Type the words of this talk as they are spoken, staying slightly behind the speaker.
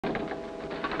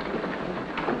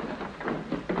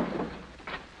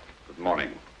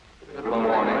morning. Good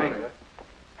morning.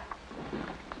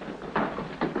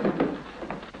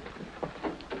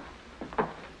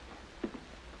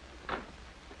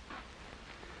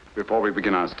 Before we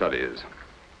begin our studies,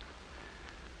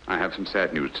 I have some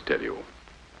sad news to tell you.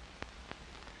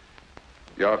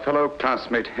 Your fellow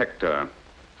classmate Hector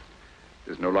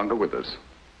is no longer with us.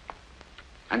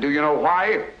 And do you know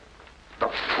why? The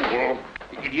fool,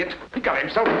 the idiot, he got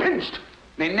himself pinched.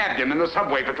 They nabbed him in the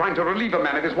subway for trying to relieve a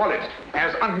man of his wallet.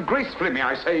 As ungracefully, may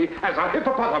I say, as a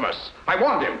hippopotamus. I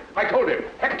warned him. I told him.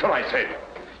 Hector, I said,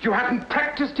 you haven't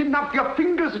practiced enough. Your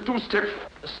fingers are too stiff.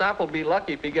 The sap will be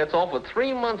lucky if he gets off with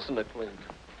 3 months in the clink.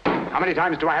 How many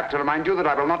times do I have to remind you that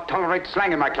I will not tolerate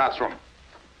slang in my classroom?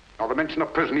 Nor the mention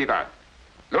of prison either.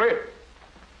 Louis,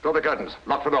 draw the curtains.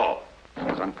 Lock the door.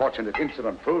 This unfortunate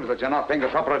incident proves that you're not paying the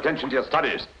proper attention to your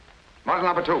studies. Model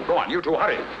number 2. Go on, you two,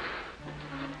 hurry.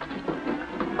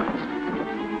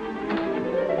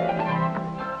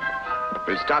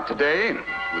 We'll start today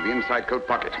with the inside coat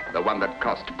pocket, the one that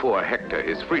cost poor Hector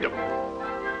his freedom.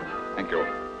 Thank you.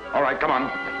 All right, come on.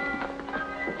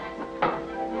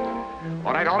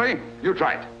 All right, Ollie, you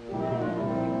try it.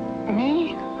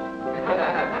 Me?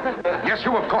 Yes,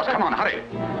 you, of course. Come on, hurry.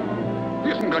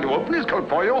 He isn't going to open his coat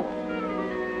for you.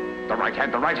 The right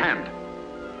hand, the right hand.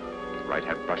 The right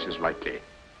hand brushes lightly.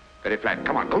 Very flat.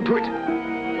 Come on, go to it.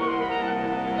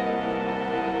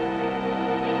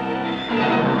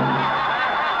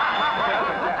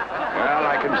 Well,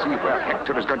 I can see where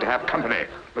Hector is going to have company.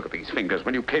 Look at these fingers.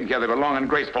 When you came here, they were long and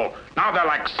graceful. Now they're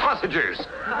like sausages. The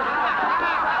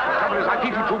trouble is, I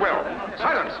beat you too well.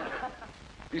 Silence.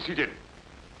 Be seated.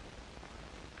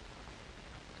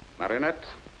 Marinette,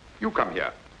 you come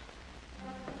here.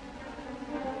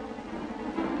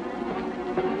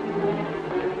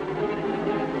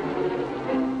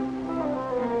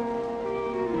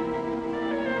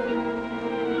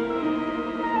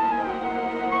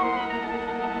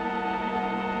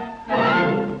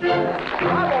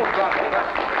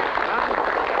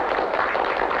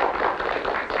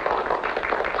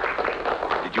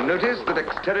 Notice the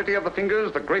dexterity of the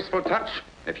fingers, the graceful touch?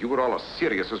 If you were all as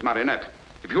serious as Marinette,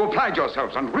 if you applied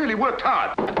yourselves and really worked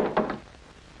hard.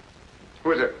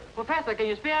 Who is it? Professor, can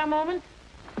you spare a moment?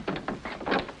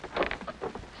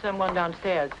 Someone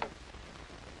downstairs.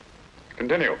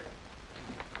 Continue.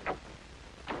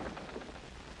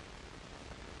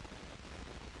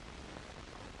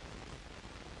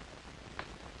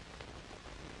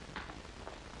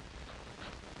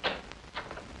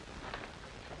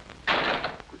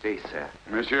 Good day, sir.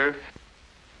 Monsieur?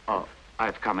 Oh,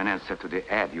 I've come in answer to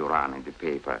the ad you ran in the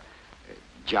paper.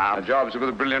 Jobs. Jobs with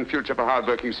a brilliant future for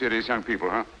hard-working, serious young people,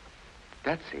 huh?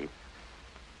 That's it.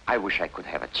 I wish I could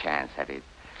have a chance at it.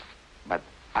 But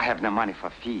I have no money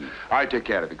for fees. I take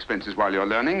care of expenses while you're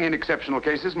learning. In exceptional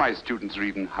cases, my students are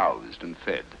even housed and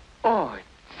fed. Oh, it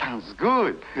sounds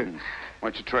good.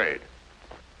 What's your trade?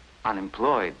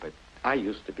 Unemployed, but I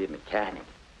used to be a mechanic.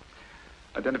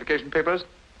 Identification papers?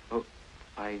 Oh,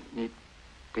 I need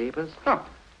papers? Huh.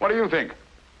 What do you think?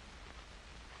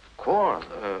 Of course.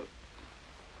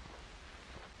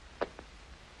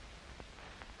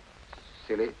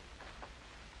 Silly.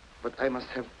 But I must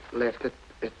have left it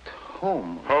at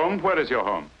home. Home? Where is your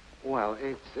home? Well,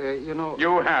 it's, you know...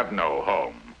 You have no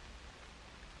home.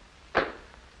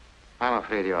 I'm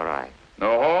afraid you're right.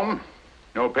 No home?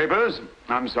 No papers?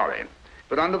 I'm sorry.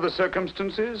 But under the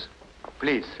circumstances...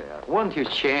 Please, sir, won't you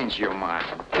change your mind?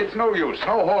 It's no use.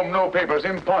 No home, no papers.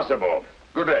 Impossible.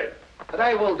 Good day. But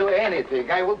I will do anything.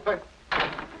 I will...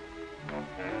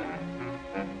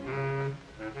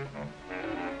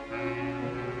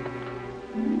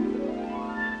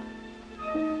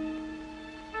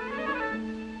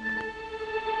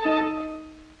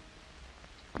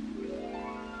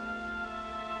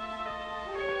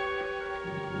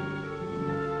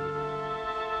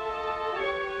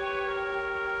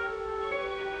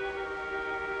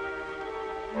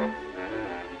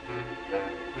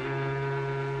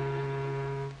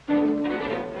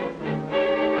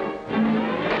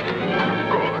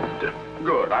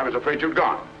 I was afraid you'd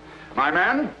gone. My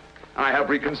man, I have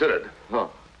reconsidered.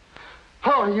 Oh.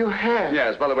 Oh, you have?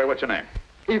 Yes, by the way, what's your name?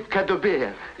 Yves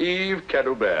Cadoubert. Yves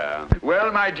Cadoubert.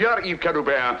 Well, my dear Yves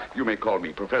Cadoubert, you may call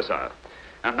me Professor.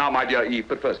 And now, my dear Yves,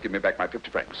 but first give me back my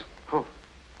 50 francs. Oh,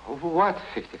 what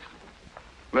 50 francs?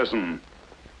 Listen,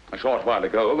 a short while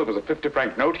ago, there was a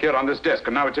 50-franc note here on this desk,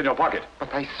 and now it's in your pocket.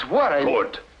 But I swore I...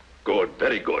 Good. Good,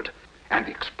 very good. And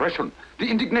the expression, the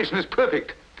indignation is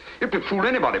perfect. It would fool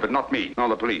anybody, but not me, nor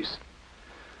the police.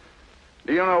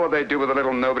 Do you know what they'd do with a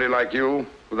little nobody like you,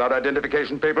 without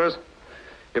identification papers?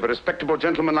 If a respectable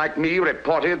gentleman like me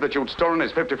reported that you'd stolen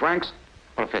his 50 francs?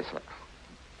 Professor,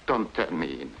 Don't turn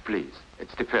me in, please.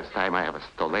 It's the first time I ever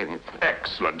stole anything.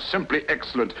 Excellent, simply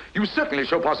excellent. You certainly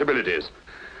show possibilities.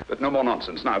 But no more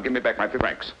nonsense. Now, give me back my 50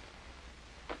 francs.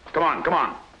 Come on, come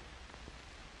on.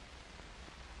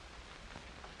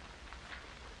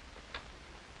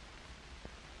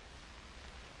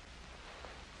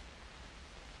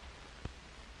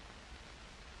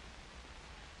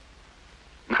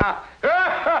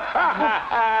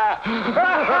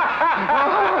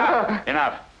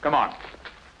 Enough. Come on.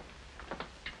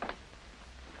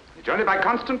 It's only by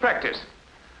constant practice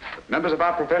that members of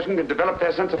our profession can develop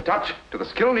their sense of touch to the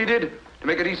skill needed to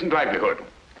make a decent livelihood.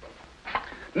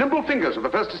 Nimble fingers are the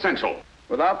first essential.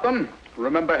 Without them,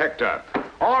 remember Hector.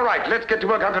 All right, let's get to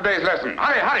work on today's lesson.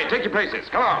 Hurry, hurry, take your places.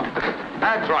 Come on.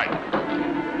 That's right.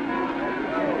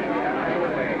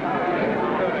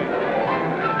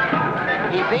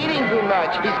 He's eating too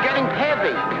much. He's getting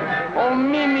heavy. Oh,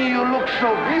 Mimi, you look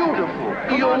so beautiful.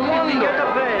 You're wonderful.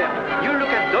 You look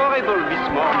adorable this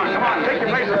morning. Come on, take your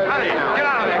places. Hurry. Get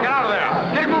out of there, get out of there.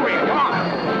 Get moving, come on.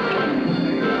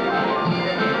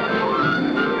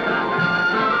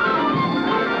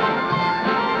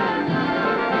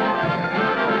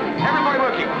 Everybody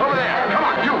working. Over there. Come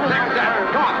on, you. Next that.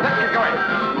 Come on, let's get going.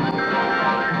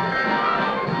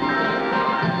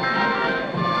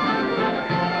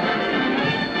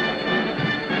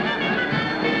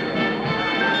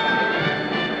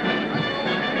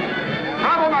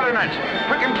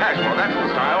 Quick and casual, that's the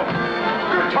style.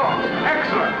 Good talk.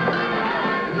 Excellent.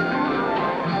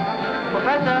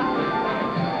 Professor,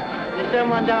 there's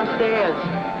someone downstairs.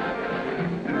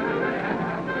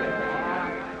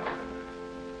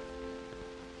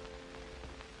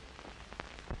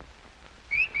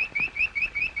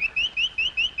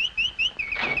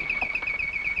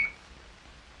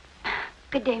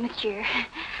 Good day, monsieur.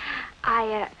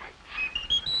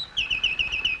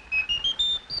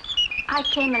 I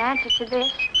came in answer to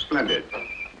this. Splendid.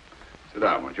 Sit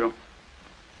down, won't you?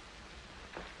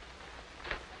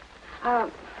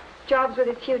 Jobs with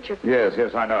a future. Yes,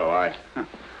 yes, I know.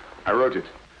 I wrote it.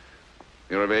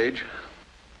 You're of age?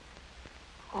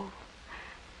 Oh,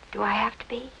 do I have to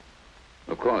be?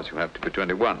 Of course, you have to be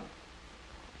 21.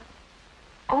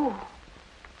 Oh,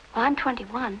 well, I'm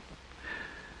 21.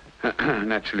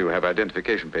 Naturally, you have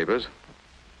identification papers.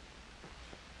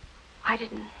 I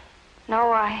didn't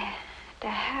know I had to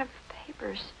have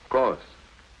papers. Of course.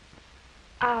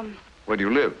 Where do you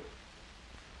live?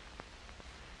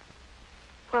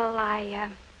 Well, I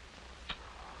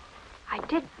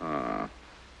did.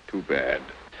 Too bad.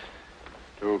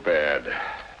 Too bad.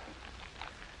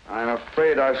 I'm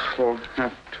afraid I shall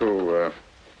have to,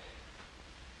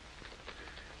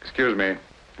 Excuse me.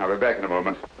 I'll be back in a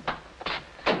moment.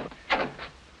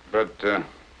 But,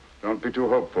 don't be too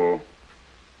hopeful.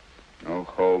 No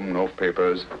home, no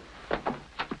papers.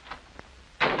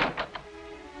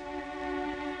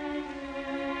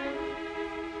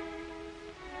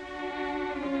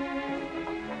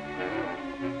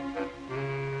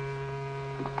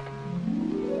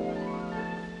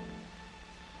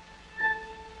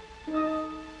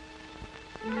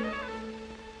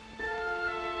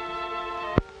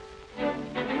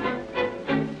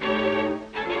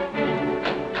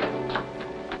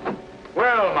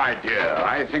 Well, my dear,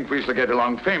 I think we shall get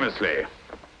along famously.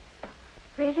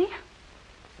 Really?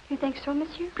 You think so,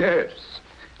 monsieur? Yes.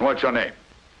 What's your name?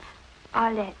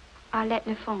 Arlette. Arlette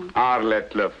Lefond.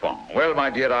 Arlette Lefond. Well, my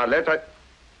dear Arlette,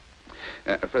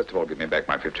 first of all, give me back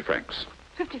my 50 francs.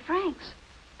 50 francs?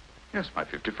 Yes, my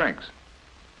 50 francs.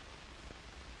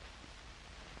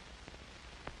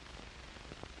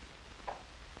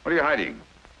 What are you hiding?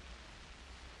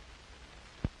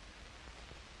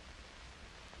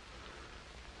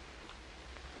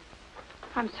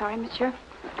 I'm sorry, monsieur,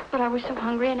 but I was so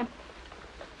hungry and...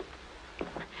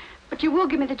 But you will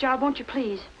give me the job, won't you,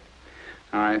 please?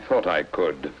 I thought I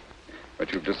could,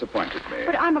 but you've disappointed me.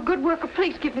 But I'm a good worker.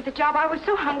 Please give me the job. I was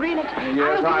so hungry and it...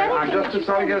 Yes, I'm just as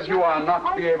sorry as you are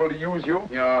not to be able to use you.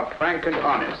 You're frank and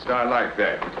honest. I like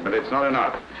that, but it's not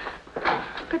enough.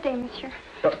 Good day, monsieur.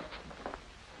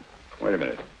 Wait a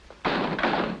minute.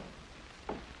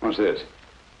 What's this?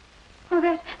 Oh,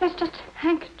 that's just a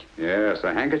handkerchief. Yes,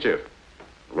 a handkerchief.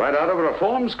 Right out of a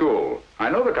reform school. I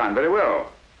know the kind very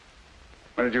well.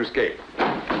 When did you escape?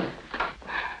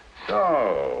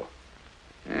 So,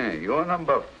 yeah, you're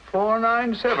number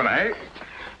 497, eh?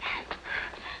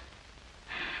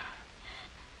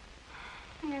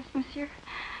 Yes, monsieur.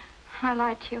 I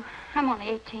lied to you. I'm only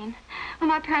 18. When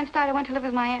my parents died, I went to live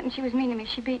with my aunt, and she was mean to me.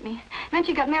 She beat me. And then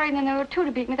she got married, and then there were two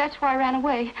to beat me. That's why I ran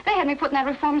away. They had me put in that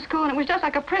reform school, and it was just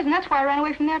like a prison. That's why I ran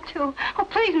away from there, too. Oh,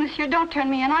 please, monsieur, don't turn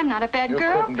me in. I'm not a bad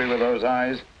girl. You couldn't be with those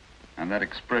eyes. And that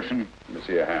expression, let me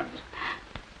see your hands.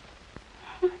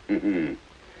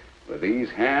 With these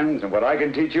hands and what I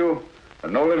can teach you,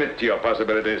 there's no limit to your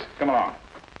possibilities. Come along.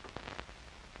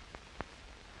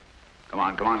 Come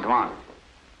on, come on, come on.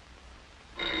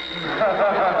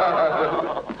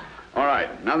 All right,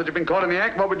 now that you've been caught in the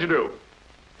act, what would you do?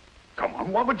 Come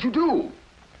on, what would you do?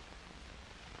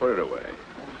 Put it away.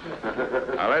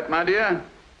 Arlette, my dear,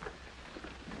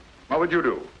 what would you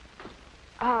do?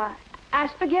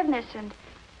 Ask forgiveness and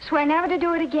swear never to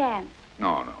do it again.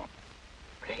 No.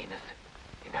 Play innocent.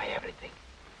 Deny everything.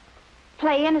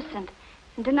 Play innocent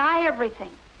and deny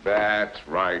everything. That's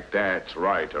right, that's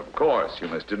right. Of course, you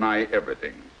must deny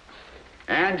everything.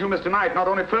 And you must deny it not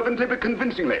only fervently, but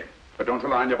convincingly. But don't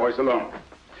rely on your voice alone.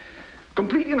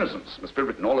 Complete innocence must be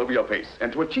written all over your face.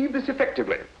 And to achieve this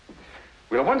effectively,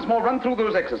 we'll once more run through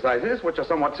those exercises, which are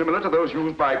somewhat similar to those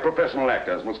used by professional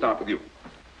actors. We'll start with you.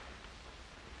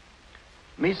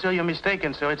 Me, sir, you're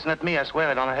mistaken, sir. It's not me. I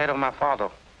swear it on the head of my father.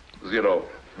 0.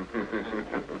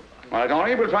 All right,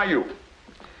 Henri, we'll try you.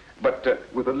 But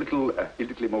with a little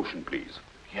emotion, please.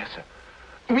 Yes, sir.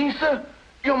 Me, sir?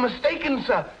 You're mistaken,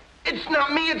 sir. It's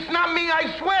not me. It's not me.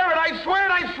 I swear it. I swear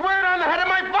it. I swear it on the head of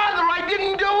my father. I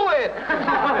didn't do it.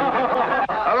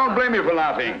 I don't blame you for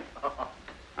laughing.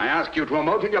 I ask you to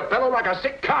emote and you bellow like a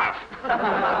sick calf.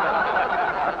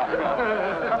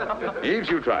 Eves,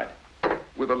 you tried.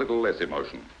 With a little less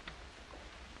emotion.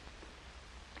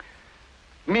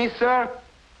 Me, sir?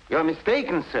 You're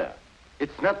mistaken, sir.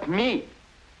 It's not me.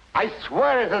 I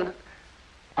swear it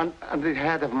on the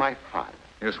head of my father.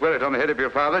 You swear it on the head of your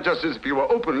father just as if you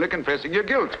were openly confessing your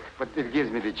guilt. But it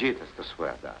gives me the jitters to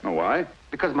swear that. Oh, why?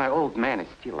 Because my old man is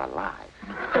still alive.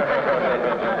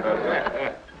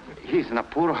 He's in a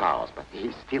poor house, but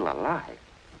he's still alive.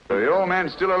 So the old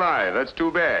man's still alive. That's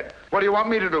too bad. What do you want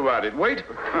me to do about it? Wait?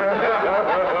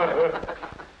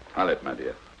 Arlette, my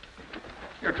dear.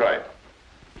 You try it.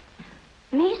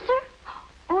 Me, sir?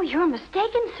 Oh, you're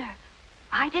mistaken, sir.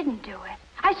 I didn't do it.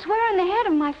 I swear on the head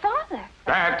of my father.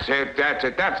 That's it, that's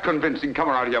it. That's convincing. Come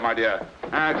around here, my dear.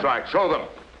 That's right. Show them.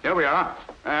 Here we are.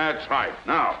 That's right.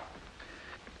 Now.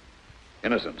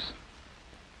 Innocence.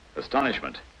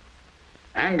 Astonishment.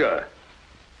 Anger.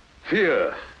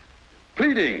 Fear.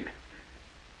 Pleading.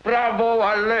 Bravo,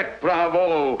 Arlette.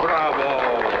 Bravo,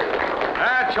 bravo.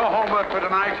 That's your homework for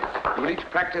tonight. You will each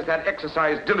practice that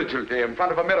exercise diligently in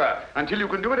front of a mirror until you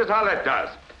can do it as Arlette does.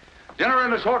 Dinner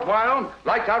in a short while.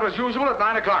 Lights out as usual at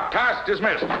 9 o'clock. Task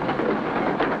dismissed.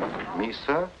 Me,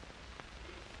 sir?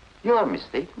 You are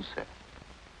mistaken, sir.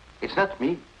 It's not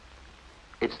me.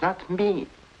 It's not me.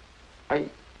 I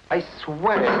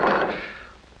swear it.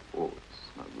 Oh,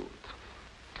 it's not good.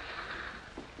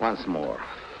 Once more.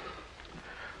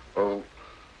 Oh.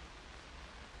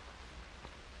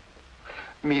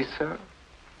 Me, sir?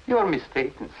 You are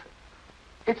mistaken, sir.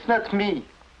 It's not me.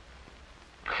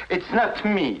 It's not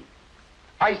me.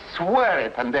 I swear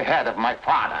it on the head of my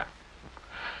father.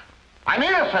 I'm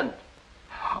innocent.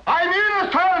 I'm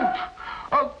innocent.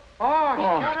 Oh,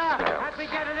 shut up. sir. Can't we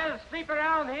get a little sleep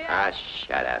around here? Ah,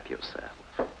 shut up yourself.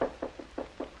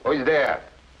 Who's there?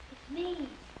 It's me.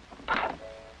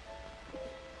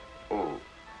 Oh.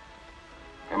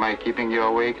 Am I keeping you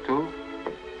awake, too?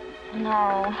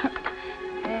 No.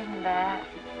 It isn't that.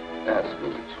 That's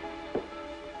good.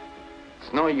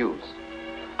 It's no use.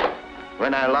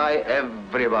 When I lie,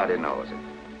 everybody knows it.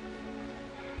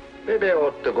 Maybe I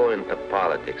ought to go into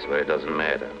politics where it doesn't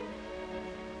matter.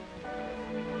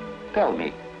 Tell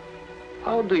me,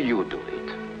 how do you do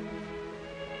it?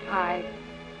 I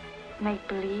make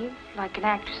believe, like an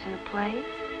actress in a play.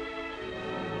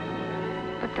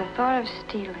 But the thought of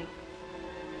stealing,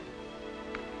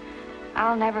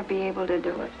 I'll never be able to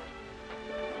do it.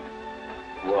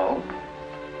 Well,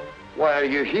 why are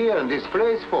you here in this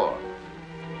place for?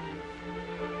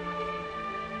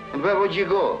 And where would you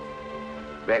go?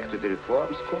 Back to the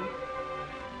reform school?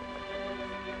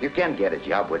 You can't get a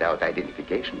job without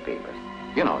identification papers.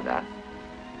 You know that.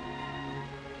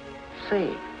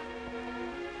 Say,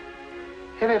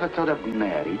 have you ever thought of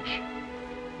marriage?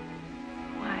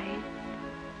 Why,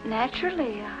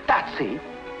 naturally, That's it.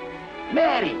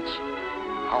 Marriage.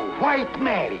 A white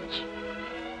marriage.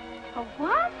 A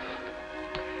what?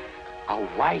 A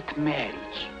white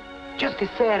marriage. Just a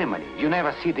ceremony. You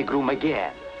never see the groom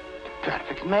again. The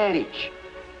perfect marriage.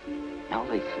 Now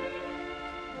listen.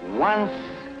 Once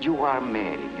you are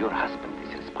married, your husband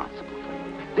is responsible for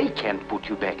you. They can't put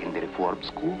you back in the reform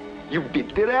school. You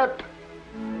beat it up.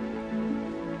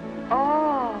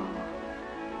 Oh.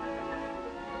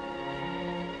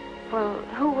 Well,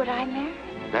 who would I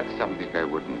marry? That's something I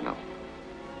wouldn't know.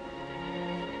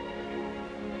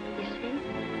 You see?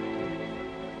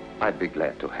 I'd be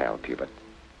glad to help you, but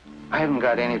I haven't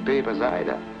got any papers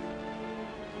either.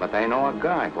 But I know a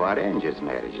guy who arranges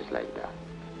marriages like that.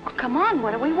 Oh, come on,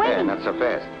 what are we waiting? Yeah, not so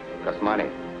fast. Costs money.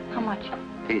 How much?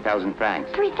 3,000 francs.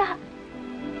 3,000?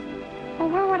 Well,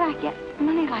 where would I get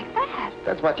money like that?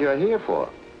 That's what you're here for.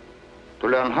 To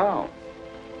learn how.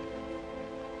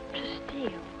 To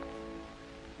steal.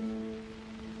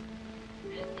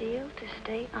 Steal to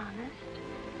stay honest.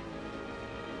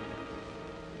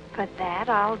 For that,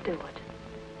 I'll do it.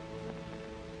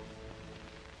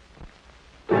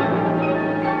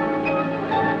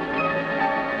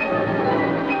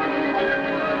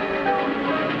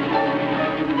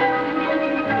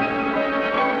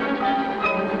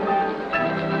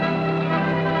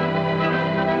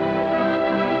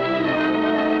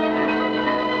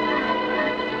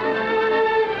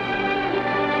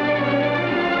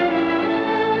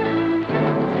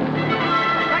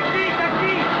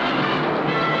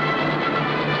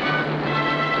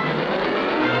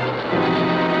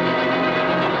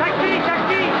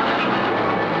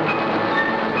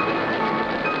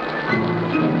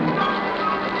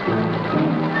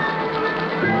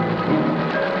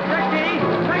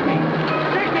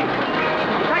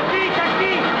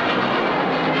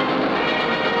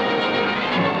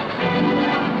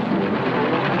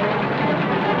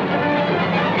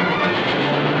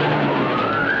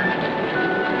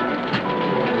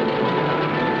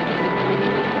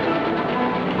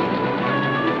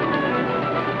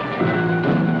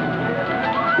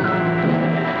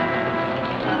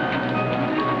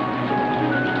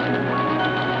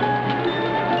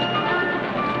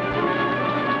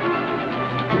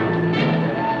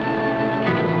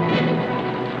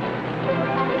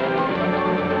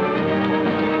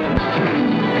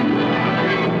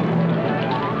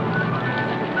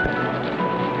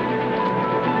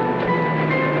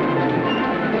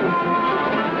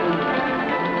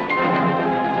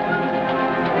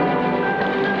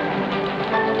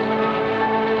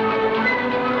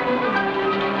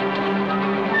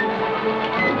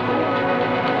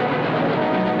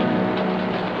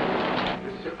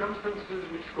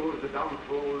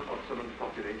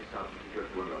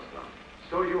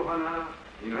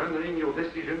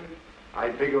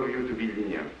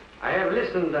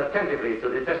 Attentively to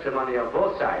the testimony of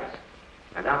both sides,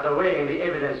 and after weighing the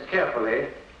evidence carefully,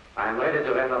 I am ready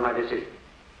to render my decision.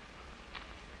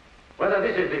 Whether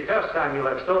this is the first time you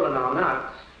have stolen or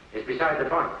not is beside the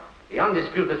point. The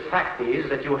undisputed fact is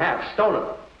that you have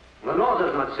stolen. The law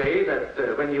does not say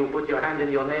that when you put your hand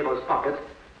in your neighbor's pocket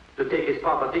to take his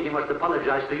property, he must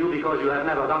apologize to you because you have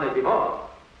never done it before.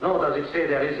 Nor does it say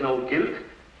there is no guilt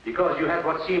because you had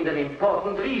what seemed an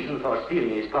important reason for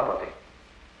stealing his property.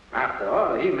 After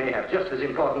all, he may have just as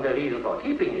important a reason for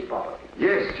keeping his property.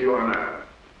 Yes, Your Honor.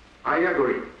 I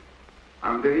agree.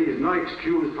 And there is no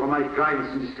excuse for my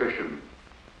client's indiscretion,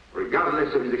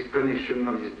 regardless of his explanation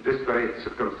of his desperate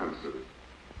circumstances.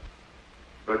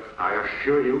 But I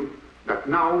assure you that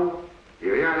now he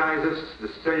realizes the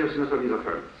seriousness of his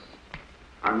offense.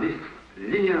 And if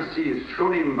leniency is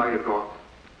shown him by the court,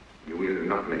 you will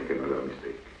not make another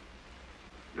mistake.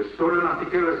 The stolen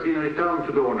article has been returned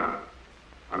to the owner,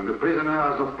 and the prisoner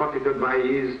has not profited by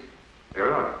his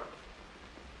error.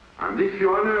 And if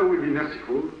Your Honor will be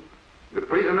merciful, the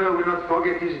prisoner will not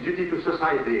forget his duty to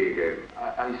society again.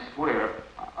 I swear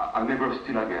I'll never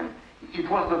steal again. It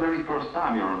was the very first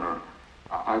time, Your Honor.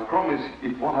 I promise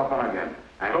it won't happen again.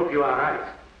 I hope you are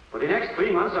right. For the next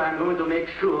 3 months, I am going to make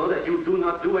sure that you do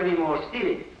not do any more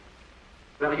stealing.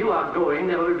 Where you are going,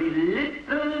 there will be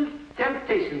little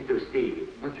temptation to steal.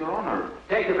 But, Your Honor...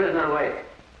 Take the prisoner away.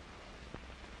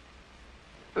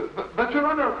 But Your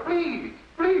Honor, please,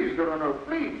 please, Your Honor,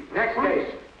 please. Next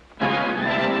case.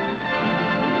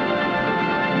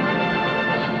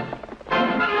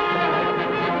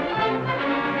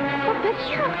 Oh,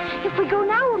 monsieur, if we go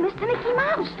now, we'll miss the Mickey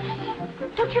Mouse.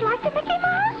 Don't you like the Mickey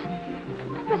Mouse?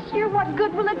 Monsieur, what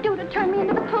good will it do to turn me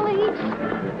into the police?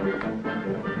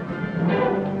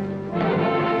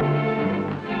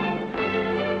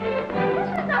 This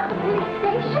is not the police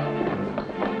station.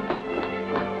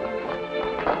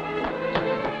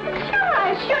 Sure,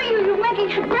 I assure you, you're making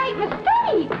a great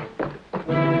mistake.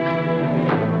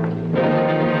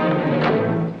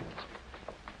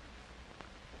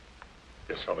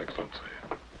 Yes, Your Excellency.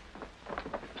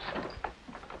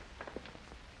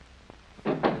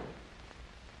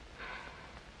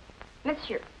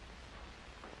 Monsieur.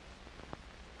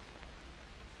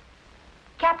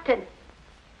 Captain.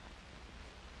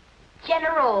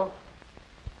 General.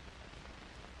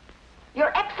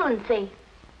 Your Excellency.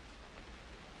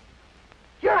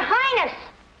 Your Highness.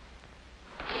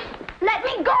 Let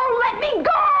me go! Let me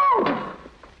go!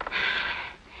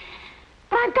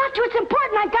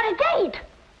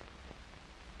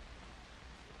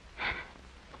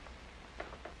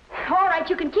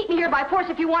 here by force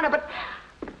if you want to, but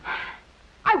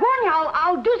I warn you,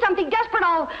 I'll do something desperate.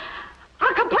 I'll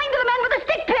complain to the man with the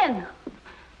stick pin.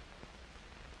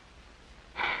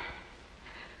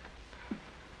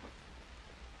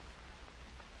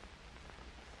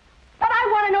 What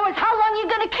I want to know is how long you're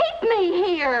going to keep me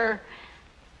here.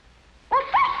 Well,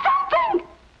 say something.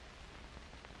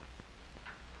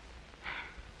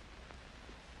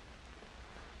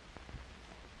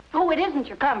 Oh, it isn't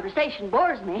your conversation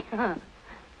bores me.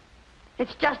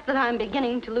 It's just that I'm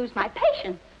beginning to lose my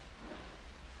patience.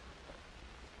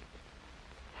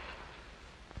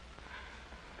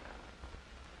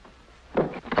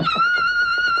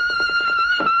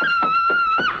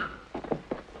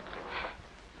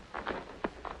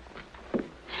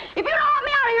 If you don't let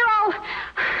me out of here,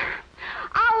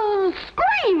 I'll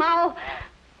scream.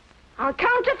 I'll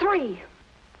count to 3.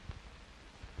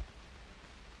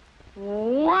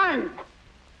 1,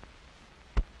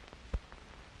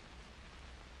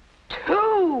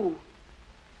 2,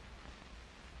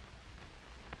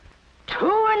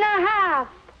 2.5.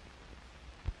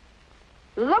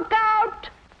 Look out.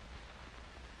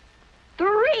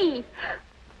 3.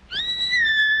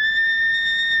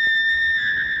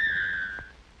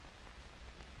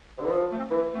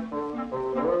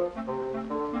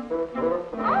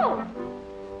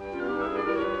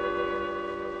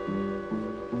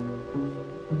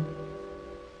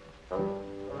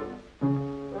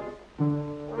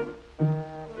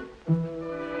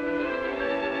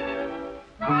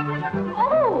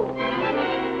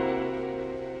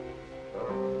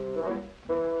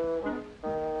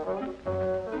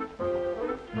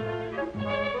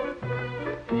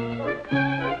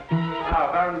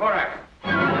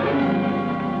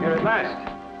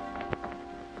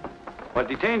 What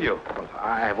detained you? Well,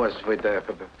 I was with the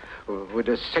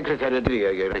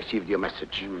secretary. You received your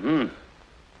message. Mm-hmm.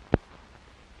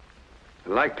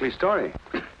 A likely story.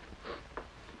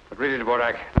 But read it,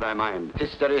 Borak, that I mind.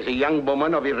 Sister is a young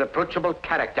woman of irreproachable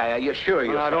character, I assure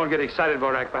you. Well, now, don't get excited,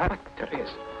 Borak. Perhaps.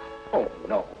 Teresa. Oh,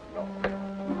 no.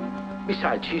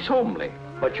 Besides, she's homely.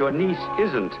 But your niece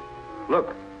isn't.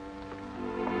 Look.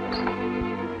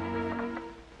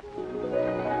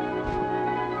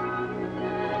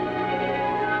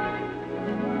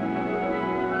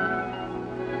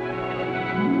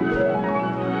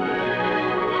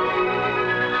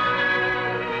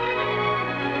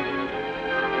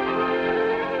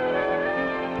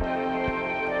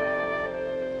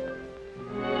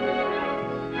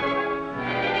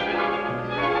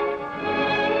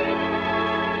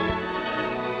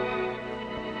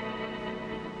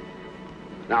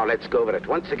 Now, let's go over it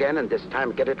once again, and this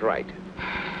time get it right.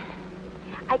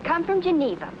 I come from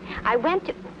Geneva. I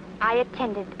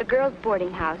attended a girls'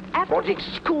 boarding house. Boarding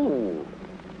school.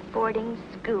 Boarding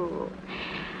school.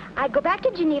 I go back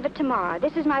to Geneva tomorrow.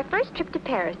 This is my first trip to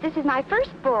Paris. This is my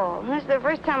first ball. And this is the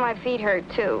first time my feet hurt,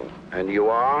 too. And you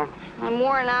are? I'm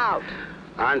worn out.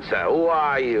 Answer, who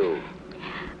are you?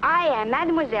 I am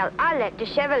Mademoiselle Arlette de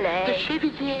Chevalier. De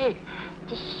Chevalier.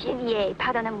 De Chevier,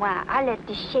 pardonnez-moi, Arlette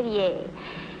de Chevier.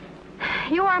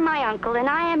 You are my uncle, and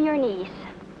I am your niece.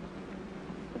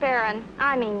 Baron,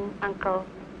 uncle.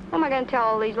 Who am I going to tell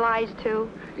all these lies to?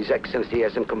 His Excellency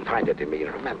hasn't confided in me.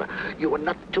 Remember, you are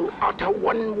not to utter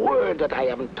one word that I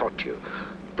haven't taught you.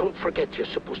 Don't forget, you're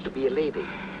supposed to be a lady.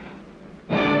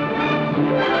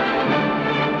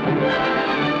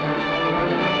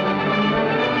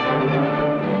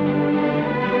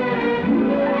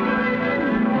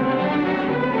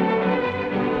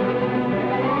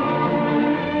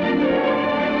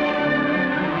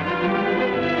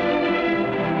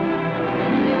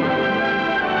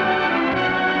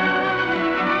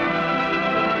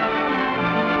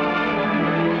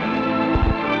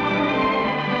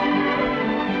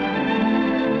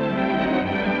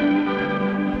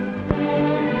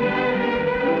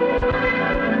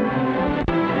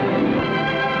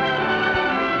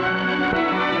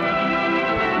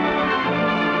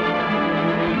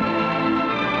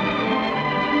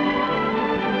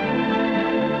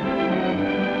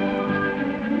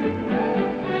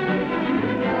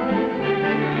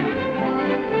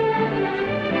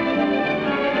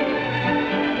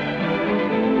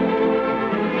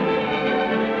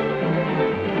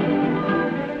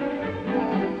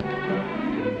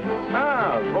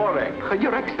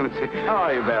 Your Excellency. How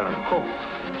are you, Baron? Oh,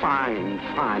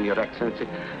 fine, Your Excellency.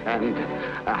 And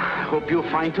I hope you're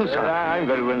fine too, sir. I'm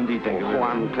very well indeed, thank you. Oh,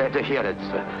 I'm glad to hear it,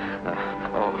 sir.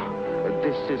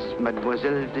 This is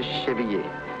Mademoiselle de Chevillier.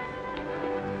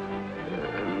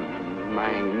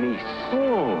 My niece.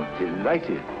 Oh,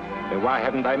 delighted. Why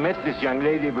haven't I met this young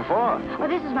lady before? Well,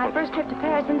 this is my first trip to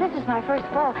Paris, and this is my first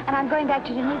ball, and I'm going back to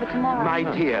Geneva tomorrow. My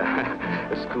dear,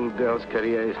 a schoolgirl's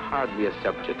career is hardly a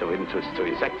subject of interest to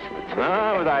His Excellency.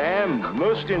 Ah, but I am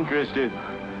most interested.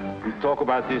 We'll talk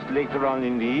about this later on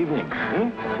in the evening.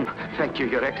 Thank you,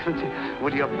 Your Excellency.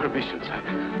 With your permission, sir.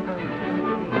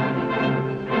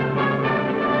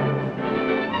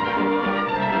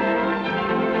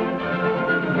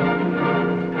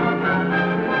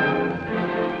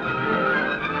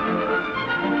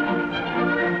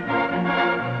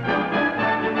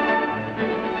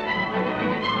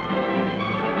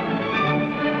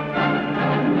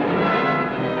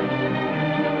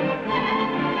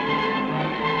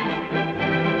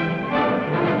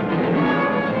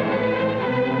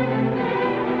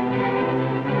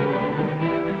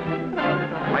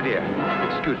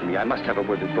 Excuse me, I must have a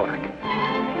word with Borak.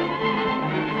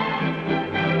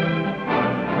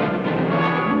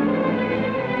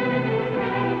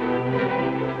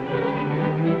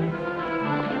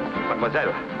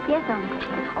 Mademoiselle. Yes, Uncle.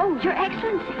 Oh, Your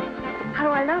Excellency. How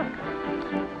do I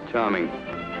look? Charming.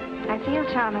 I feel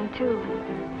charming, too.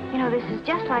 You know, this is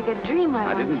just like a dream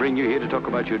I didn't bring you here to talk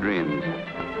about your dreams.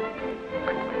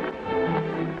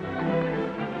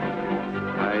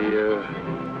 I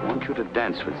want you to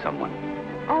dance with someone.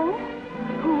 Oh?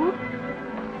 Who?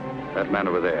 That man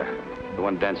over there. The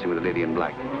one dancing with the lady in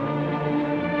black.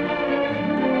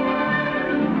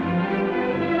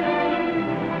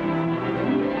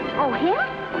 Oh, him?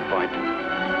 On point.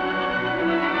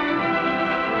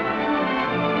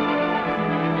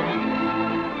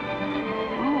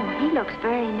 Oh, he looks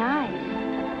very nice.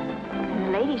 And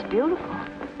the lady's beautiful.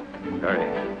 Very.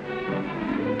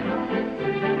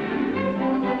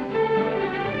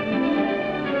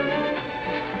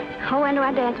 Oh, when do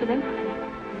I dance with him?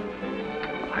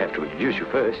 I have to introduce you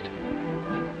first.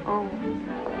 Oh.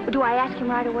 Do I ask him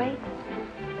right away?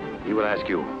 He will ask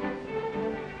you.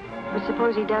 But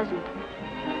suppose he doesn't?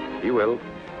 He will.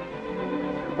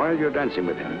 While you're dancing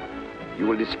with him, you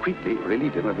will discreetly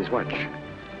relieve him of his watch.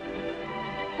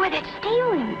 Why, that's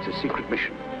stealing. It's a secret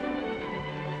mission.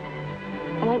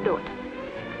 I won't do it.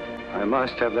 I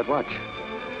must have that watch.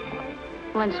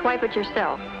 Well, then swipe it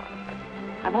yourself.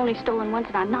 I've only stolen once,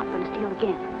 and I'm not going to steal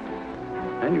again.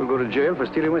 And you'll go to jail for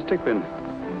stealing my stick pin.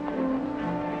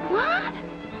 What?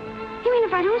 You mean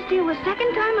if I don't steal the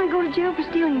second time, I go to jail for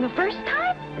stealing the first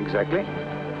time? Exactly.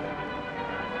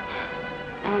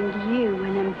 And you,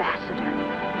 an ambassador.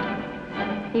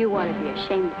 You ought to be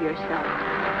ashamed of yourself.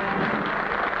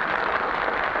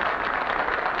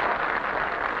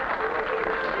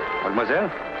 Mademoiselle?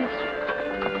 Yes, sir.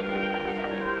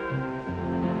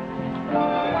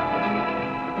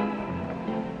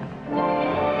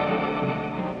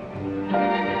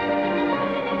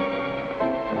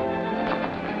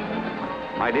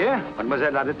 My dear,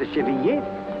 Mademoiselle Adolphe Menjou,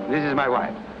 this is my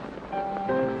wife.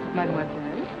 Mademoiselle?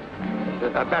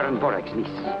 Baron Borak's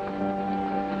niece.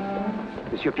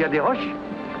 Monsieur Pierre Desroches,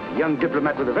 a young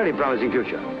diplomat with a very promising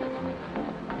future.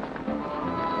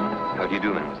 How do you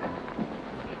do, mademoiselle?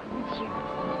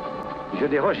 Monsieur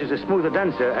Desroches is as smooth a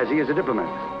dancer as he is a diplomat.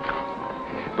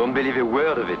 Don't believe a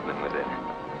word of it,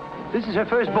 mademoiselle. This is her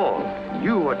first ball.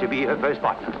 You are to be her first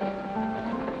partner.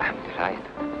 I'm delighted.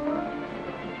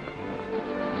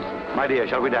 My dear,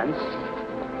 shall we dance?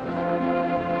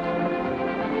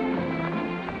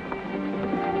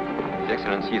 His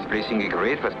Excellency is placing a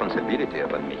great responsibility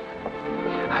upon me.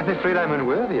 I'm afraid I'm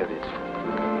unworthy of it.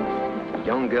 A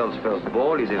young girl's first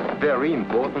ball is a very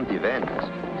important event.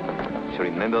 She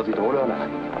remembers it all her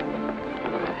life.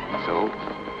 So,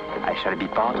 I shall be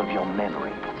part of your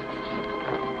memory.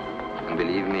 And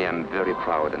believe me, I'm very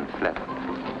proud and flattered.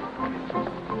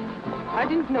 I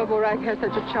didn't know Borak had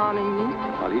such a charming niece.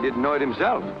 Well, he didn't know it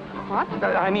himself. What?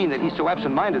 I mean that he's so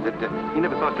absent-minded that he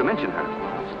never thought to mention her.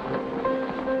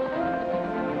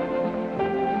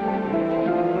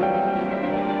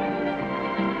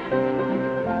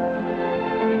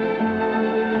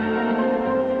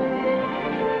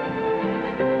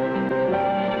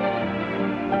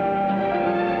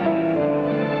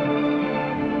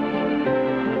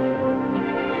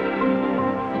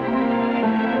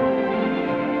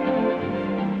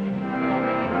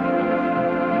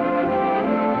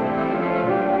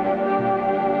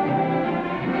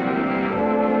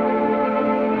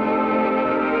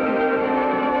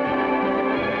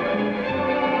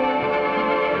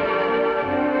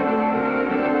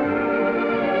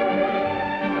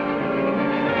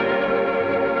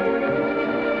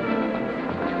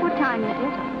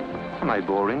 Am I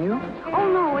boring you? Oh,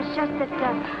 no, it's just that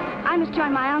I must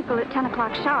join my uncle at 10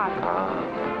 o'clock sharp. Ah.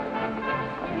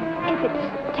 If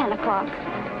it's 10 o'clock.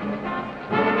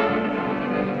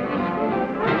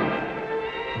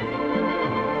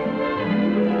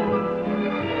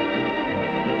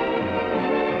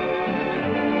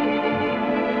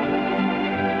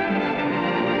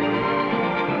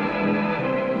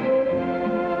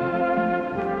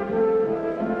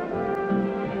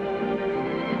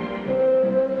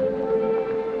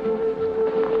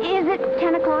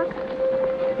 10 o'clock?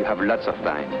 You have lots of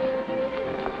time.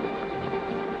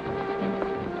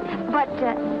 But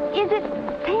is it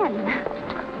 10?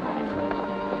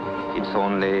 It's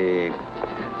only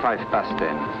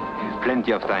 10:05.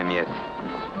 Plenty of time yet.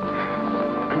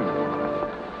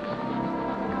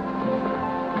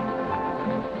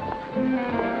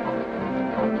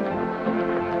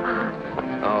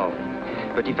 Oh,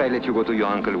 but if I let you go to your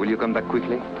uncle, will you come back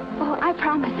quickly? Oh, I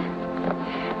promise.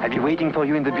 I'll be waiting for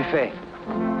you in the buffet.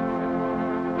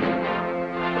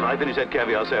 I finished that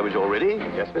caviar sandwich already?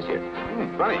 Yes, monsieur.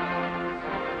 Funny.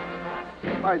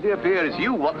 My dear Pierre, it's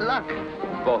you. What luck.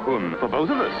 For whom? For both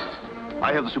of us.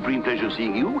 I have the supreme pleasure of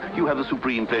seeing you. You have the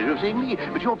supreme pleasure of seeing me.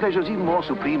 But your pleasure is even more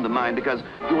supreme than mine because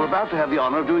you're about to have the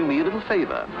honor of doing me a little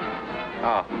favor.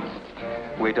 Ah.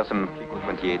 Waiter, some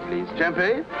 28, please.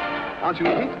 Champagne? Aren't you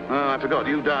eating? Oh, I forgot.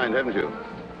 You dined, haven't you?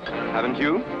 Haven't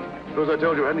you? Suppose I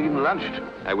told you I hadn't even lunched.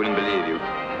 I wouldn't believe you.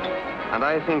 And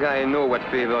I think I know what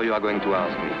favor you are going to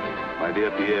ask me. My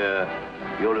dear Pierre,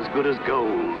 you're as good as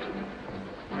gold.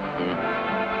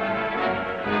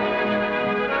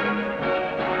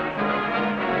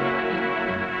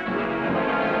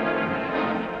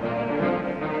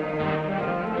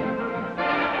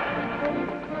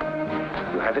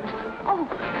 You have it? Oh,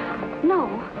 no.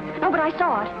 No, but I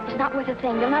saw it. It's not worth a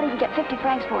thing. You'll not even get 50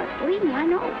 francs for it. Believe me, I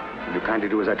know. Will you kindly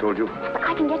do as I told you? But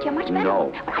I can get you a much better No.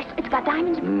 one. But it's got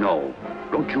diamonds. No.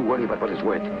 Don't you worry about what it's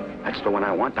worth. That's the one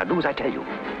I want. Now do as I tell you.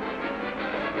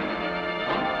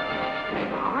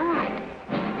 All right.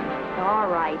 All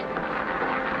right.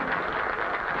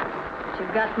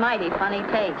 You've got mighty funny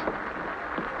taste.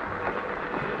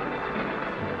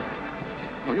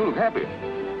 Oh, you look happy.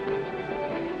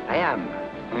 I am.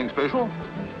 Anything special?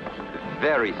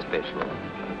 Very special.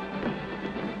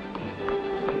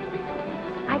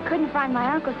 I couldn't find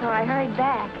my uncle, so I hurried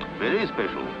back. Very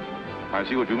special. I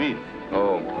see what you mean.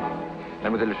 Oh.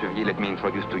 Mademoiselle Chevrier, let me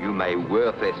introduce to you my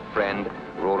worthless friend,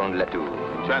 Roland Latour.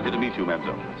 Enchanted to meet you,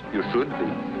 mademoiselle. You should be.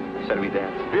 Shall we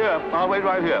dance? Here, I'll wait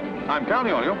right here. I'm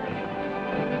counting on you.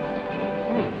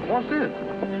 What's this?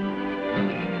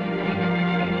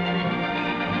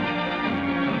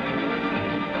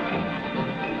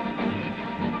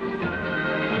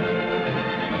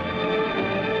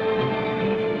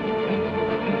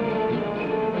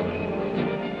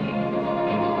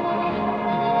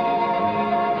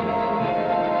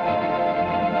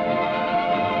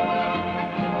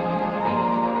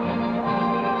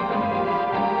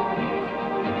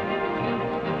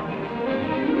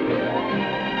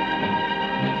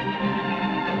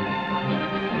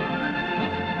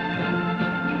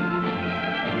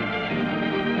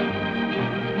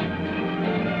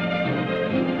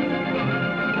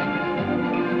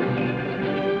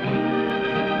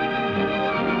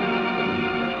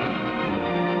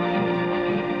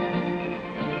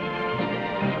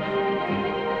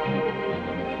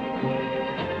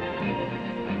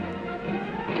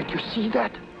 See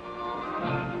that?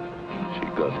 She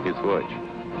got his watch.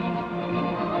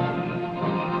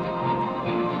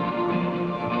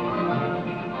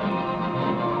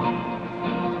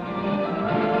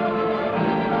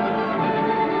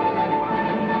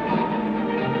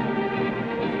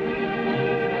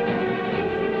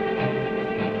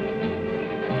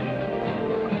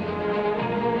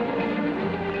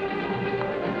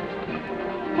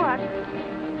 What?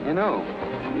 You know,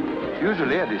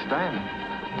 usually at this time,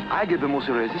 I get the most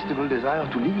irresistible desire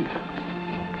to leave.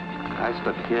 I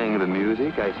stopped hearing the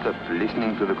music. I stopped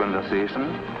listening to the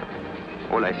conversation.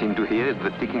 All I seem to hear is the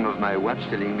ticking of my watch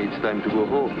telling me it's time to go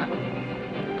home.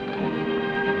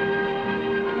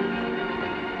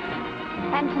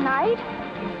 And tonight?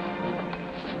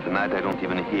 Tonight, I don't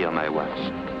even hear my watch.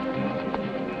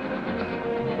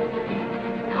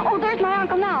 Oh, there's my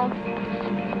uncle now.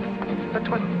 But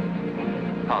what?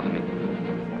 Pardon me.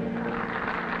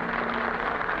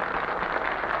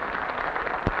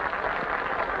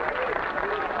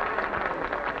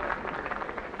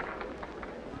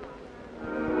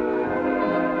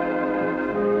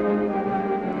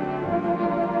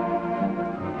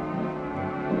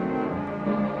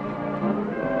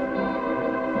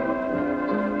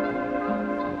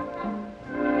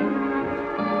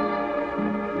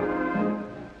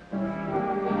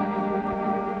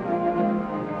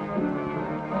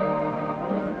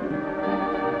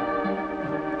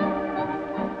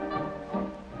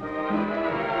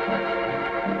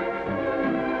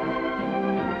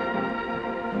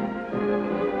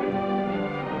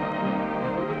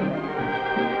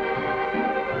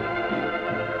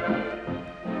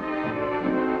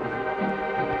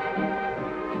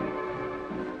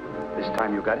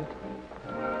 You got it?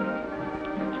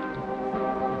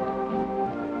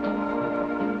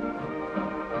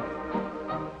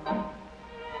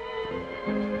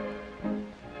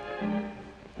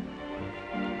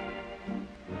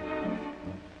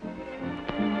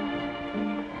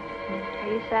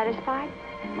 satisfied?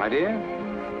 My dear,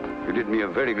 you did me a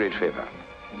very great favor.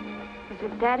 Is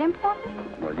it that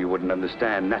important? Well, you wouldn't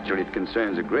understand. Naturally, it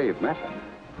concerns a grave matter.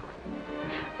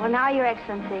 Well, now, Your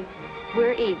Excellency,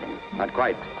 we're even. Not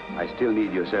quite. I still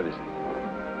need your services.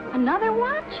 Another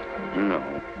watch?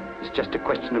 No. It's just a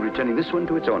question of returning this one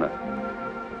to its owner.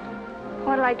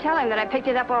 What'll I tell him, that I picked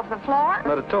it up off the floor?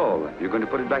 Not at all. You're going to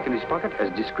put it back in his pocket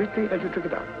as discreetly as you took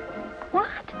it out. What?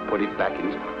 Put it back in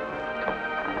his pocket.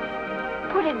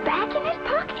 Put it back in his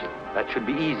pocket? That should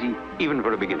be easy, even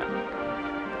for a beginner.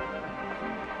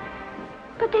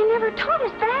 But they never taught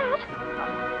us that.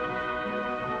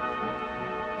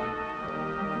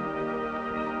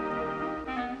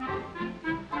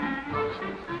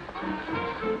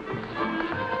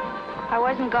 I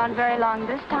wasn't gone very long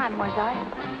this time, was I?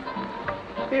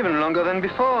 Even longer than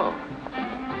before.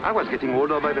 I was getting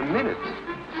older by the minute.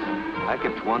 I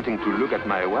kept wanting to look at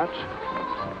my watch.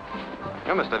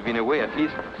 I must have been away at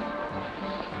least.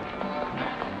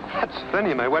 That's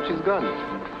funny, my watch is gone.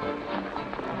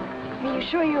 Are you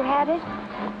sure you had it?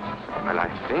 Well, I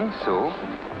think so.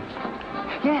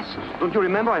 Yes, don't you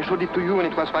remember I showed it to you when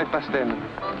it was 10:05?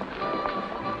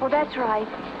 Oh, that's right.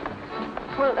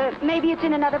 Well, maybe it's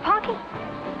in another pocket.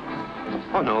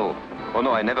 Oh, no. Oh,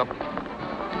 no, I never...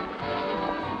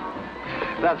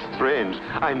 That's strange.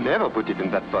 I never put it in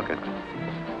that pocket.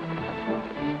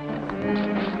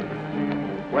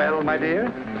 Well, my dear?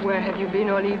 Where have you been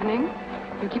all evening?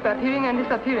 You keep appearing and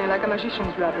disappearing like a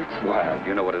magician's rabbit. Well,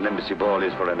 you know what an embassy ball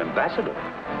is for an ambassador.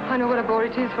 I know what a bore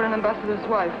it is for an ambassador's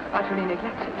wife, utterly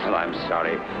neglected. Well, I'm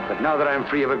sorry, but now that I'm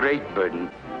free of a great burden,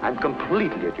 I'm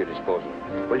completely at your disposal.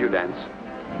 Will you dance?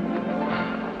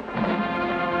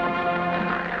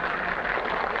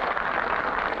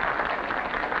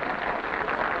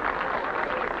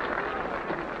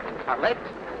 Arlette,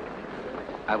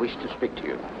 I wish to speak to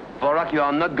you. Vorak, you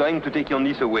are not going to take your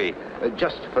niece away.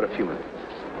 Just for a few minutes.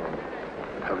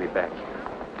 I'll be back.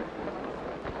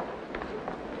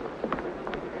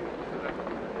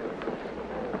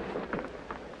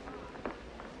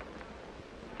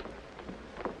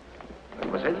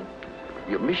 Mademoiselle,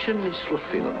 your mission is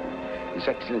fulfilled. His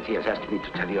Excellency has asked me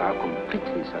to tell you how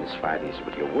completely satisfied he is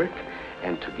with your work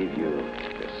and to give you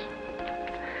this.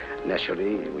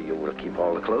 Naturally, you will keep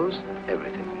all the clothes,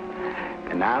 everything.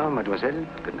 And now, mademoiselle,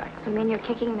 good night. You mean you're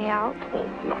kicking me out? Oh,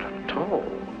 not at all.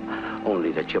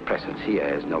 Only that your presence here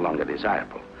is no longer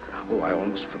desirable. Oh, I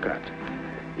almost forgot.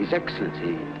 His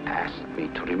Excellency asked me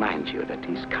to remind you that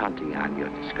he's counting on your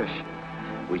discretion,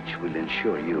 which will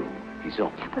ensure you his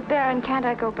own. But, Baron, can't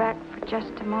I go back for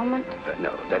just a moment?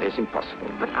 No, that is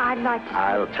impossible. But I'd like to...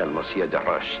 I'll tell Monsieur de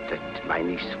Roche that my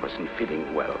niece wasn't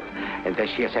feeling well, and that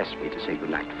she has asked me to say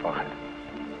goodnight for her.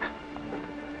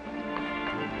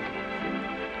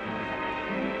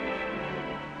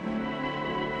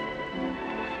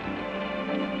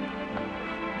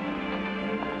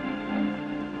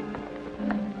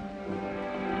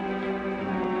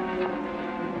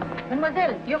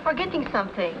 Mademoiselle, you're forgetting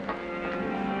something.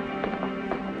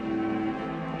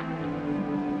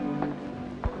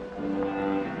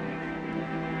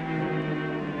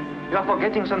 You are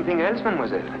forgetting something else,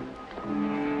 mademoiselle.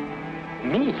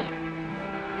 Me?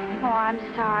 Oh, I'm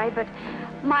sorry, but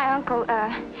my uncle,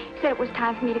 said it was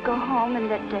time for me to go home and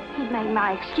that he'd made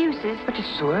my excuses. But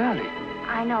it's so early.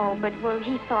 I know, but, well,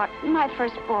 he thought my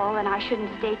first ball and I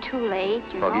shouldn't stay too late,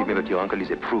 you know. Forgive me, but your uncle is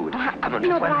a prude. Come on, No,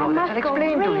 just but one I more. must I'll go,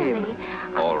 explain to really.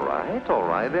 him. All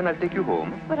right, then I'll take you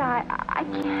home. But I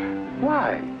can't.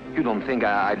 Why? You don't think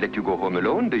I'd let you go home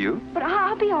alone, do you? But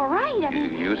I'll be all right. I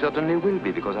mean... You certainly will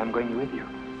be, because I'm going with you.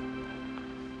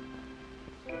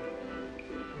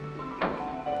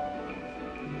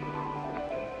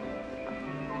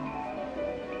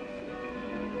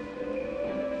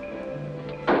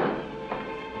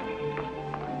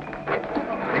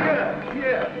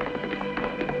 Pierre!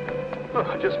 Oh,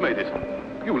 I just made it.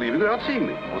 You were leaving without seeing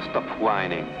me. Oh, stop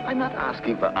whining. I'm not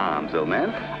asking for alms, old man.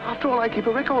 After all, I keep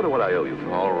a record of what I owe you.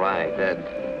 All right, add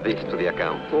this to the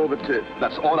account. Oh, but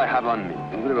that's all I have on me.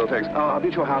 Very well, thanks. I'll be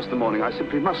at your house in the morning. I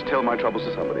simply must tell my troubles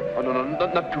to somebody. Oh, no,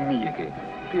 not to me again.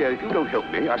 Pierre, if you don't help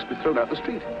me, I shall be thrown out the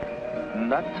street.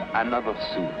 Not another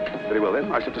sou. Very well,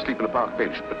 then. I shall have to sleep on a park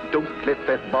bench, but don't let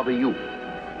that bother you.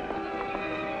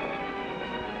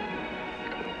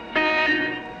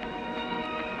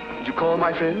 Did you call,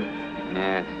 my friend?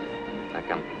 Yes. I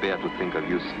can't bear to think of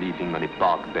you sleeping on a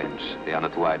park bench. They are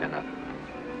not wide enough.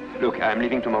 Look, I'm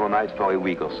leaving tomorrow night for a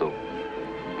week or so.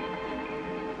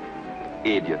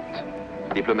 Idiot.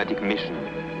 Diplomatic mission.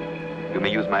 You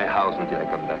may use my house until I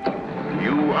come back.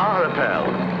 You are a pal.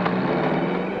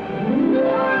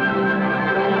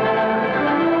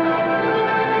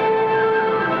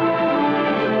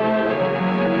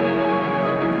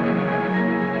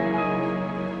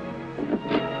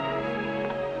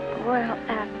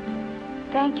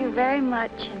 Thank you very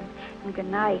much, and good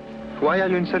night. Why are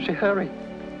you in such a hurry?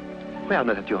 We are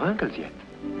not at your uncle's yet.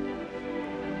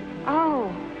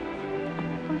 Oh.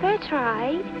 Well, that's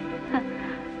right.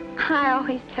 I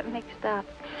always get mixed up.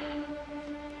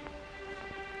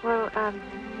 Well,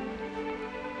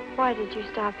 why did you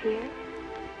stop here?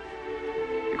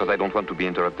 Because I don't want to be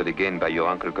interrupted again by your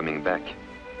uncle coming back.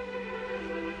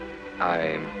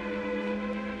 I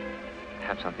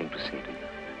have something to say to you.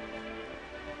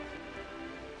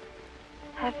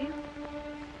 Have you?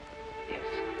 Yes.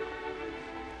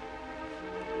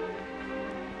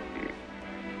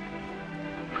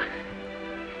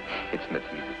 It's not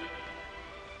easy.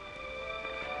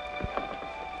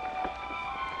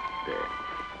 There.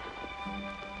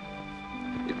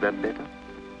 Is that better?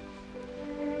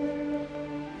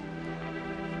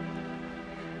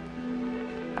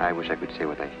 I wish I could say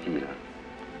what I feel.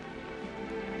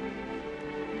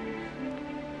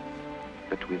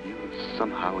 But with you,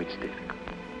 somehow it's difficult.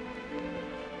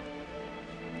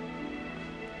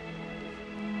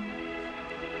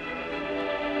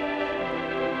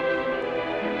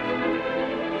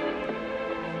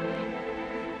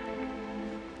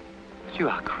 You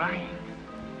are crying.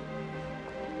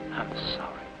 I'm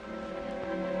sorry.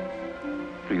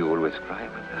 Do you always cry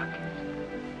with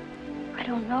that? I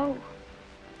don't know.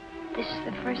 This is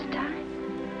the first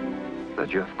time That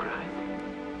you have cried?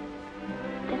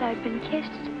 that I've been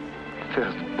kissed.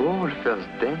 First ball, first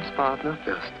dance partner,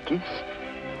 first kiss.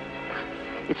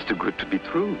 It's too good to be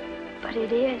true. But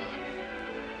it is.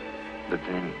 But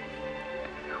then,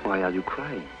 why are you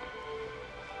crying?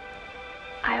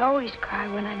 I always cry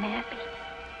when I'm happy.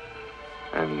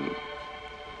 And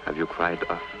have you cried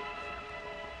often?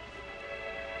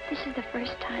 This is the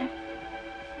first time.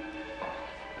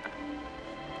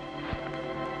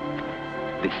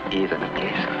 This is an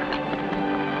occasion.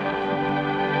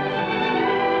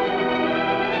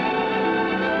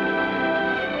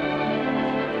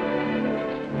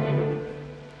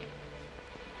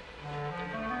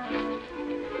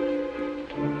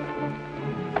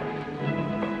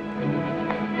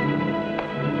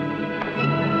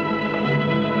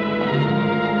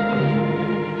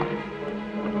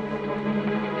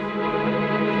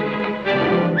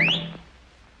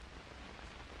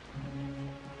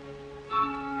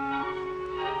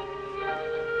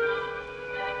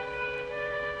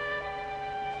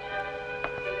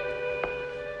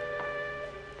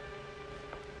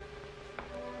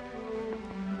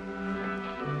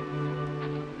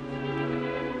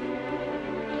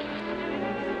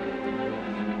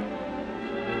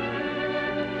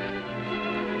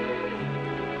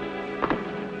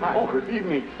 Oh, good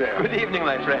evening, sir. Good evening,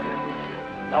 my friend.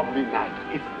 Lovely night,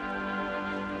 isn't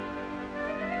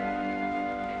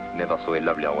it? Never saw a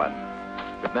lovelier one.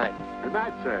 Good night. Good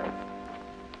night, sir.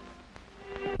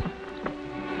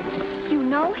 You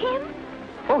know him?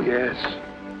 Oh, yes.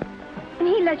 And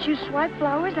he lets you swipe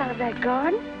flowers out of that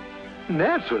garden?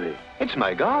 Naturally. It's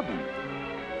my garden.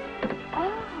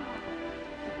 Oh.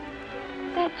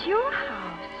 That's your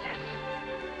house. Yes.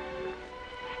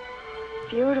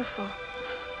 Beautiful.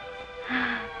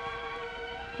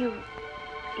 You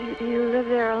live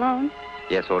there alone?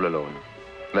 Yes, all alone.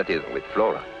 That is, with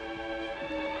Flora.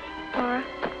 Flora?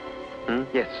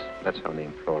 Yes, that's her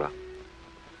name, Flora.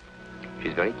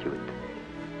 She's very cute.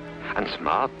 And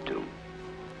smart, too.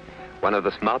 One of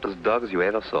the smartest dogs you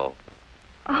ever saw.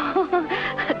 Oh,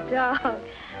 a dog.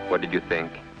 What did you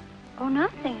think? Oh,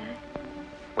 nothing.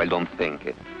 Well, don't think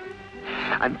it.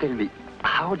 And tell me,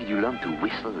 how did you learn to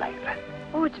whistle like that?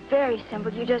 Oh, it's very simple.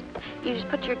 You just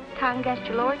put your tongue against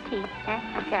your lower teeth,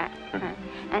 like that.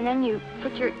 And then you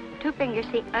put your two fingers,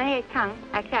 see, on your tongue,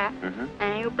 like that.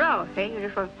 And you blow, see? You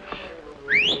just go...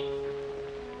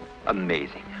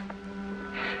 Amazing.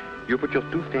 You put your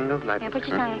two fingers like... Yeah, put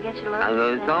your tongue against your lower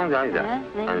and teeth. the tongue like that.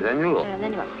 And then you go. And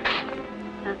then you go.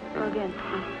 Go again.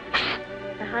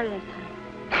 Harder this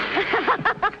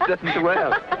time. Doesn't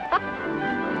well.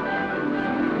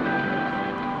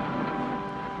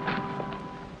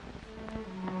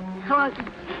 Well,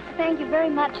 thank you very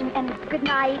much, and good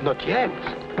night. Not yet.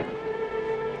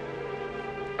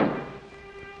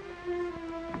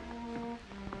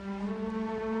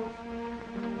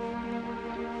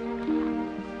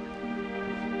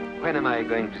 When am I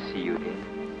going to see you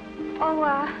again? Oh,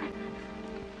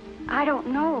 I don't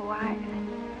know.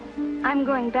 I'm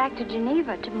going back to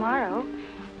Geneva tomorrow.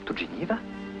 To Geneva?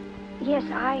 Yes,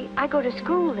 I go to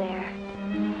school there.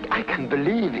 I can't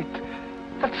believe it.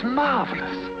 That's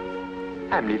marvelous.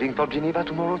 I'm leaving for Geneva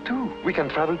tomorrow, too. We can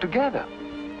travel together.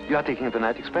 You are taking the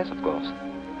night express, of course.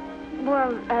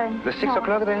 Well, The 6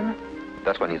 o'clock, then?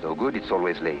 That one is no good. It's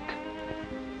always late.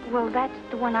 Well, that's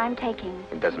the one I'm taking.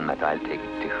 It doesn't matter, I'll take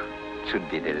it too. It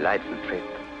should be a delightful trip.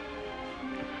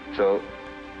 So,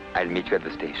 I'll meet you at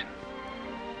the station.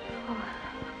 Oh.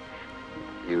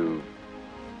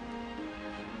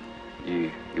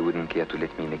 You wouldn't care to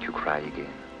let me make you cry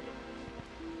again?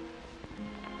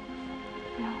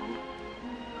 No.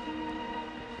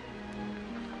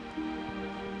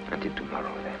 Until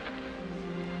tomorrow, then.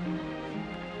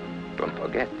 Don't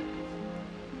forget.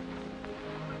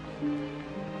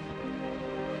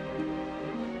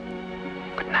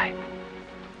 Good night.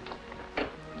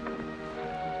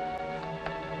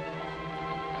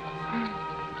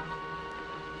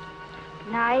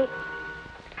 Night.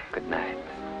 Good night.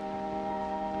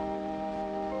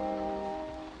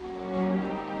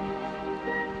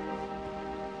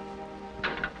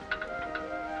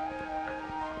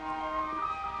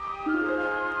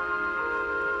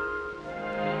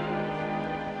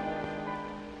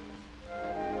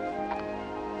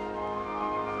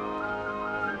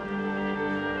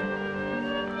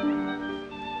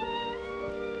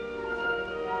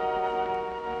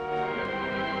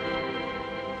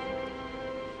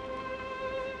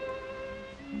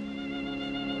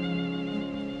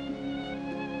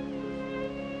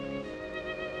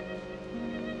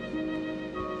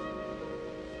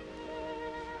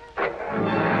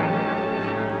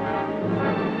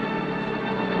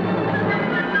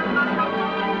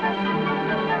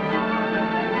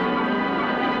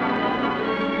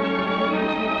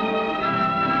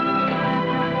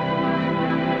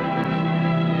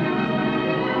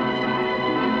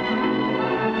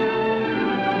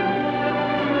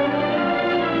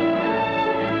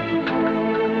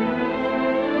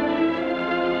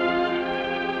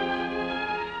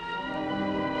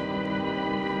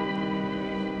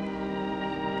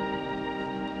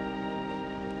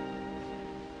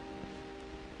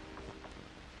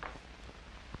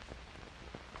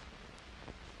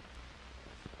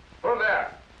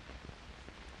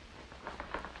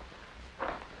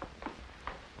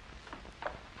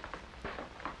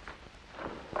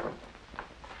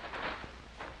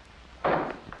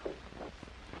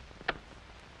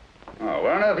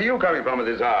 Where on earth are you coming from at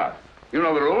this hour? You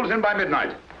know the rules, in by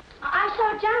midnight. I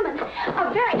saw a gentleman,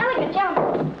 a very elegant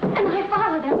gentleman, and I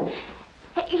followed him.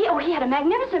 He had a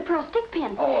magnificent pearl stick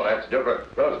pin. Oh, that's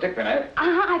different. Pearl stick pin, eh?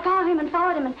 I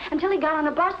followed him until he got on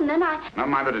a bus, and then Never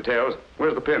mind the details.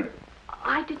 Where's the pin?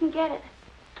 I didn't get it.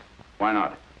 Why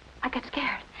not? I got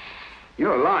scared.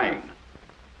 You're lying.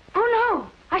 Oh, no.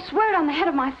 I swear it on the head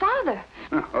of my father.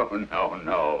 Oh,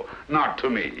 no. Not to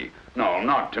me. No,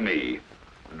 not to me.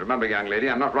 And remember, young lady,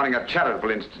 I'm not running a charitable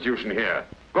institution here.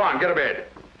 Go on, get to bed.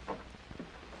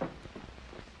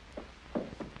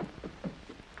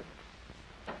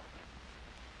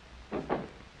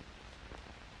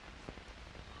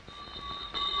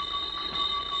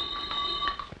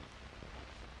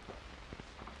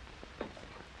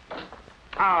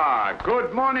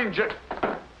 Good morning,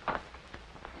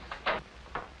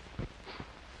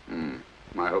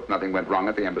 I hope nothing went wrong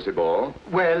at the embassy ball.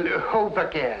 Well, hope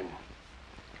again.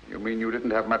 You mean you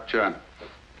didn't have much,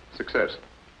 success?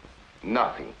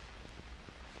 Nothing.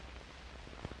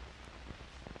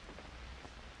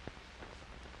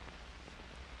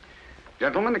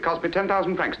 Gentlemen, it cost me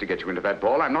 10,000 francs to get you into that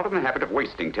ball. I'm not in the habit of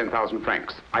wasting 10,000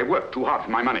 francs. I worked too hard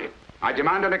for my money. I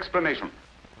demand an explanation.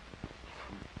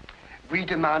 We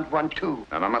demand one, too.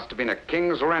 Now, there must have been a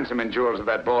king's ransom in jewels at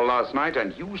that ball last night,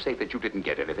 and you say that you didn't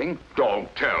get anything? Don't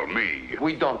tell me.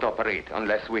 We don't operate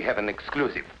unless we have an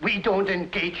exclusive. We don't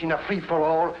engage in a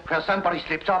free-for-all where somebody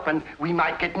slips up and we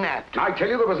might get nabbed. I tell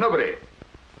you, there was nobody.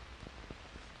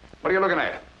 What are you looking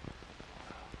at?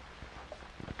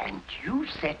 And you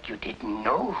said you didn't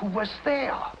know who was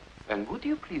there. And would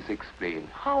you please explain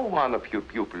how one of your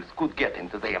pupils could get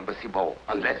into the embassy ball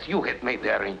unless you had made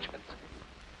the arrangements?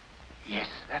 Yes,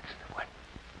 that's the one.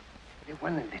 The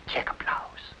one in the checker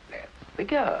blouse. That's the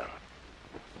girl.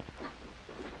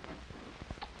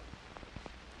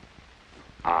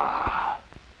 Ah.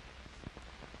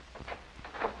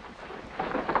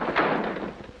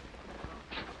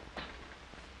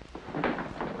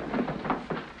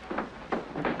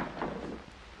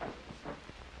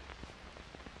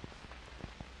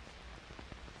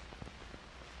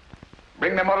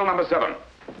 Bring me model number 7.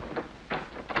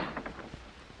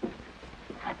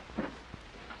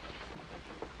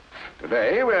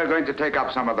 Today, we're going to take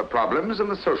up some of the problems in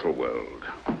the social world.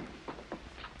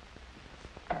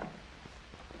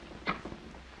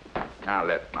 Now,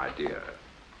 let, my dear.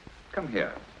 Come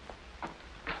here.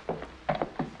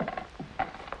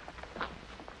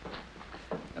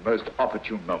 The most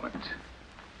opportune moment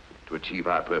to achieve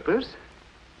our purpose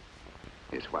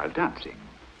is while dancing.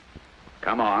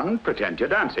 Come on, pretend you're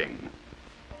dancing.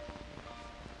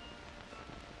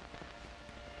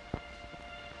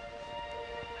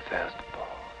 First ball.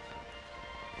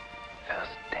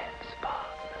 First dance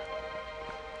partner.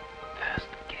 First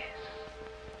kiss.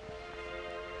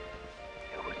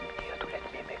 You wouldn't care to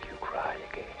let me make you cry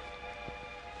again.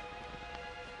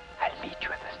 I'll meet you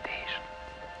at the station.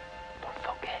 Don't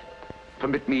forget.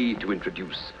 Permit me to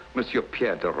introduce Monsieur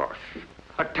Pierre de Roche,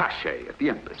 attaché at the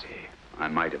embassy. I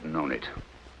might have known it.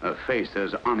 A face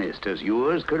as honest as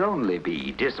yours could only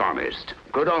be dishonest,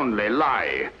 could only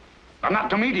lie. I'm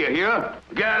not to media here.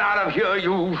 Get out of here,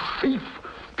 you thief!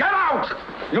 Get out!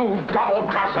 You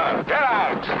double-crosser! Get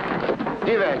out!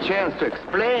 Give her a chance to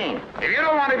explain. If you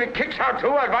don't want to be kicked out too,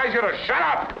 I advise you to shut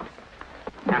up!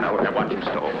 I know what I want you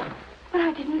stole. But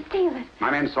I didn't steal it. My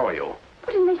men saw you.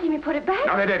 But didn't they see me put it back?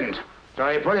 No, they didn't. So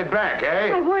you put it back, eh?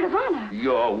 My word of honor.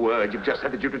 Your word. You've just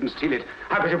said that you didn't steal it.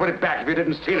 How could you put it back if you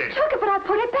didn't steal it? I took it, but I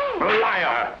put it back.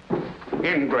 Liar!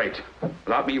 Ingrate.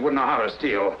 Without me, you wouldn't know how to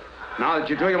steal. Now that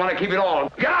you do, you want to keep it all.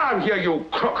 Get out of here, you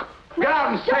crook! Get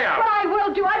out and stay out! That's what I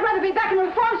will do. I'd rather be back in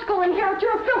reform school than here at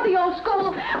your filthy old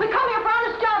school. We come here for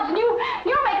honest jobs, and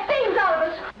you make thieves out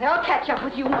of us. They'll catch up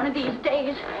with you one of these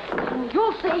days.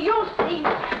 You'll see, you'll see.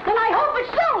 And I hope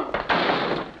it's soon.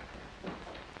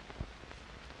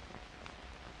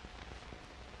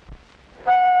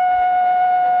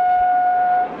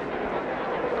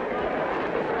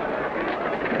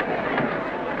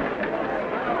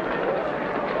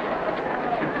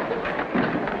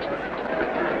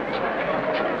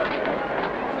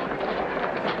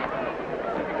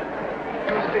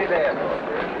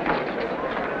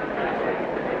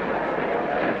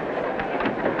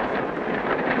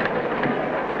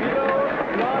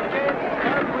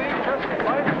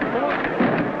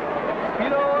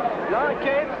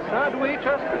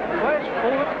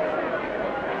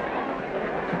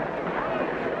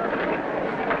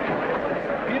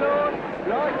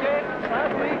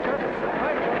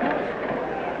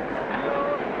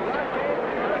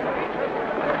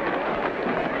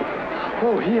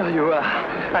 Oh, here you are.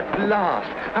 At last.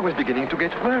 I was beginning to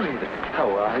get worried. How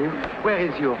are you? Where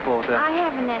is your porter? I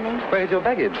haven't any. Where is your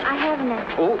baggage? I haven't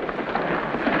any. Oh.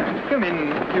 You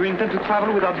mean you intend to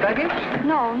travel without baggage?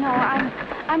 No,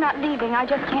 I'm not leaving. I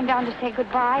just came down to say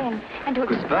goodbye and to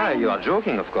explain. Goodbye? You are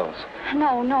joking, of course.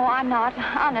 No, I'm not.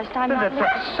 Honest, I'm not.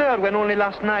 That's absurd when only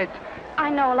last night. I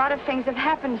know a lot of things have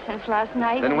happened since last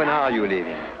night. Then when are you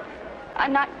leaving?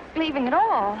 I'm not leaving at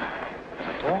all.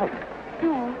 At all?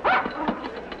 No.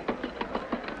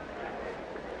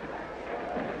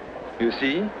 You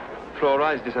see,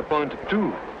 Flora is disappointed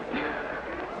too.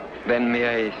 Then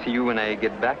may I see you when I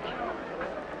get back?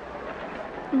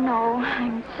 No,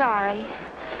 I'm sorry.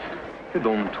 You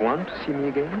don't want to see me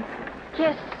again?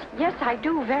 Yes, I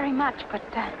do very much, but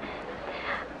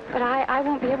I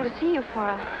won't be able to see you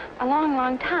for a long,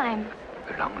 long time.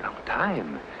 A long, long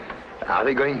time? Are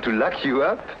they going to lock you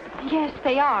up? Yes,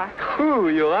 they are. Who,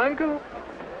 your uncle?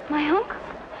 My uncle?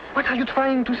 What are you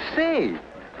trying to say?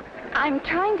 I'm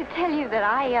trying to tell you that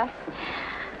I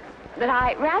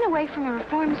ran away from a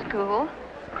reform school.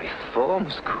 Reform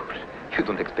school? You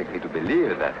don't expect me to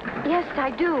believe that. Yes,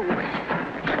 I do.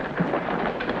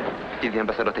 Did the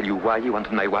ambassador tell you why he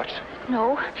wanted my watch?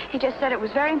 No, he just said it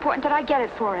was very important that I get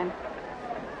it for him.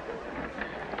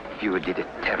 You did a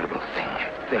terrible thing.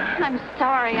 I'm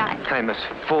sorry, I must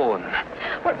phone.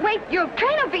 But wait, your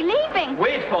train will be leaving.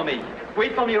 Wait for me.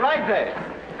 Wait for me right there.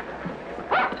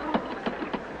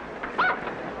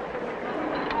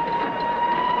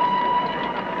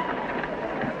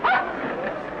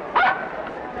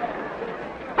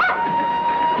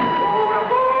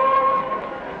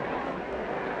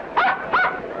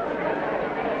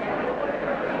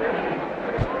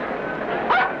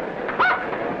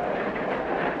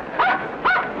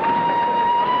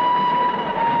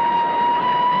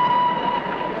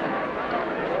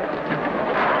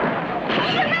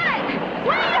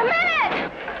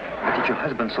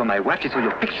 So my watch is with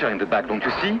your picture in the back, don't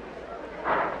you see?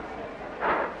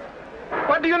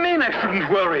 What do you mean I shouldn't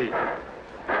worry?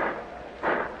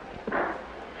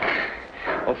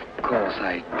 Of course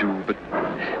I do, but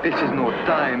this is no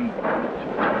time.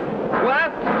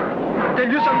 What? Tell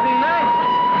you something nice.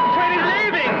 The train is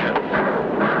leaving.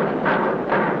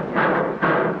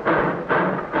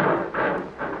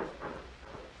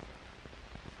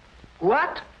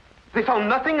 What? They found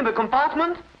nothing in the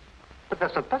compartment? But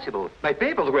that's not possible. My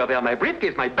papers were there, my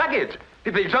briefcase, my baggage.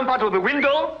 Did they jump out of the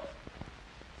window?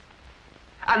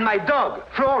 And my dog,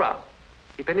 Flora.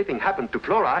 If anything happened to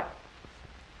Flora,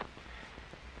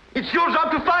 it's your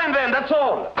job to find them, that's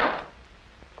all.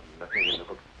 Nothing in the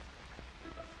book.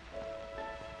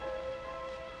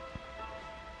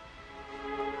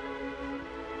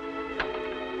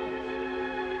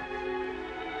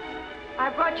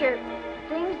 brought your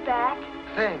things back.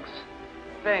 Thanks.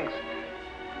 Thanks.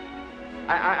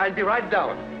 I'll be right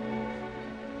down.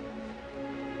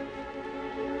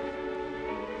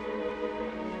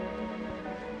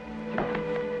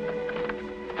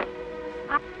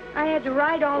 I had to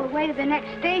ride all the way to the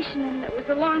next station, and it was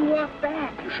a long walk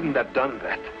back. You shouldn't have done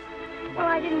that. Well,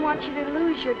 I didn't want you to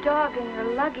lose your dog and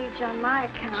your luggage on my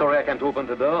account. Sorry I can't open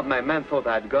the door. My man thought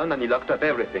I had gone and he locked up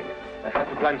everything. I had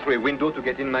to climb through a window to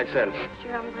get in myself.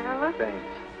 Your umbrella? Thanks.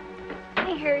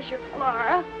 Hey, here's your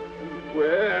Flora.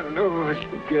 Well, no,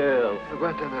 little girl.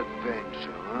 What an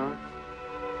adventure, huh?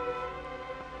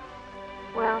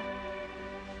 Well,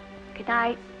 good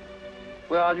night.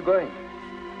 Where are you going?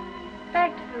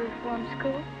 Back to the reform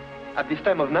school. At this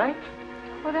time of night?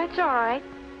 Well, that's all right.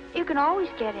 You can always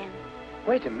get in.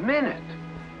 Wait a minute.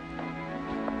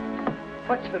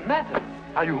 What's the matter?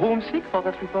 Are you homesick for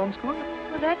that reform school?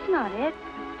 Well, that's not it.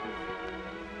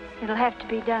 It'll have to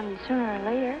be done sooner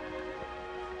or later.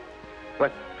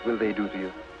 What will they do to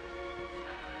you?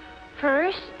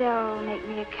 First, they'll make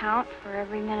me account for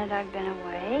every minute I've been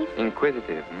away.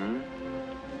 Inquisitive, hmm?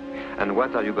 And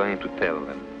what are you going to tell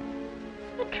them?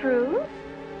 The truth.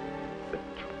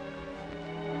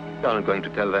 You're not going to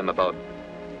tell them about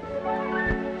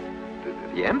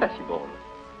the embassy ball.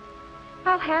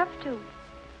 I'll have to.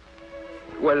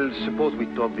 Well, suppose we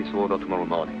talk this over tomorrow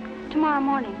morning. Tomorrow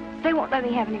morning. They won't let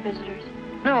me have any visitors.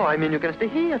 No, I mean you can stay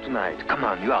here tonight. Come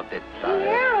on, you are dead tired.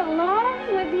 Here,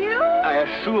 alone with you? I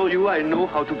assure you I know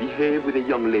how to behave with a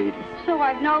young lady. So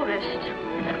I've noticed.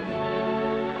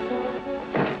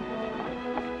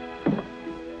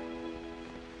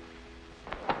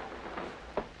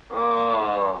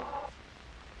 Oh.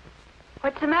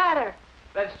 What's the matter?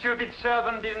 That stupid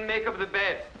servant didn't make up the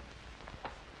bed.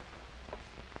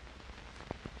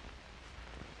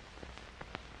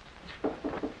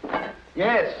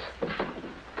 Yes.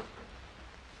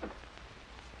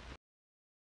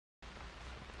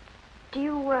 Do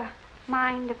you,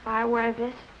 mind if I wear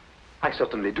this? I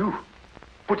certainly do.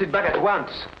 Put it back at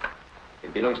once.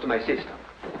 It belongs to my sister.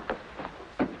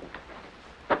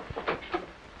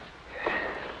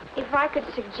 If I could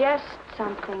suggest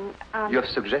something, You have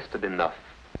suggested enough.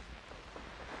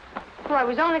 Well, I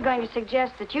was only going to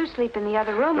suggest that you sleep in the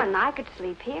other room and I could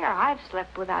sleep here. I've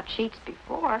slept without sheets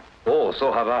before. Oh,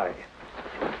 so have I.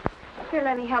 Here,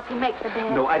 let me help you make the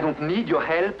bed. No, I don't need your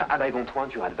help, and I don't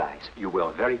want your advice. You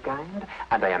were very kind,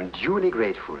 and I am duly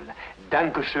grateful.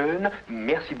 Danke schön,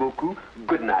 merci beaucoup,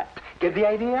 good night. Get the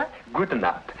idea? Good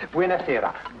night.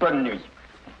 Buonasera, bonne nuit.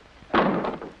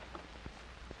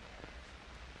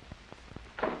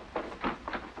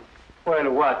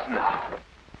 Well, what now?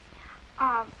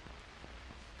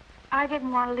 I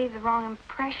didn't want to leave the wrong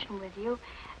impression with you,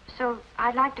 so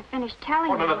I'd like to finish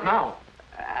telling Oh, you. no, not now.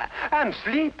 I'm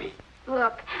sleepy.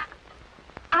 Look,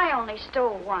 I only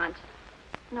stole once.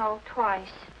 No,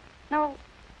 twice. No,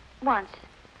 once.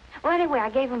 Well, anyway, I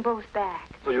gave them both back.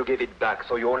 So you gave it back,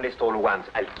 so you only stole once.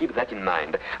 I'll keep that in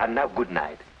mind. And now, good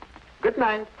night. Good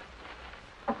night.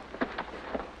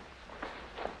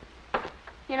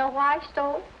 You know why I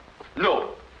stole?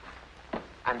 No.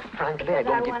 And frankly, I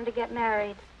Because don't I wanted to get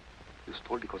married. You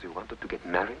stole because you wanted to get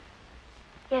married?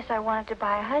 Yes, I wanted to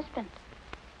buy a husband.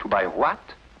 To buy what?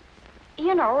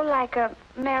 You know, like a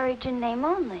marriage in name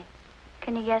only.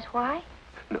 Can you guess why?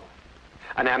 No.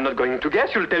 And I'm not going to guess.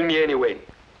 You'll tell me anyway.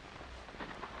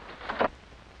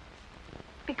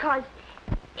 Because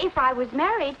if I was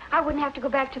married, I wouldn't have to go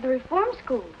back to the reform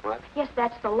school. What? Yes,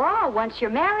 that's the law. Once you're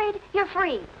married, you're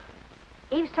free.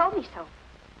 Eves told me so.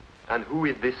 And who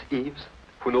is this Eves,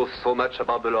 who knows so much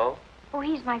about the law? Oh,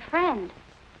 he's my friend.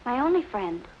 My only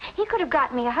friend. He could have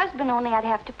gotten me a husband, only I'd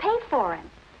have to pay for him.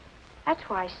 That's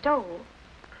why I stole.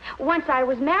 Once I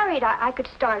was married, I could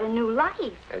start a new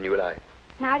life. A new life.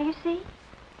 Now do you see?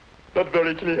 Not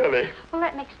very clearly. Well,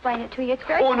 let me explain it to you. It's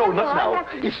very Oh, no, simple. not now. I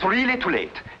It's really too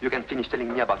late. You can finish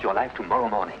telling me about your life tomorrow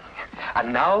morning.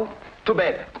 And now, to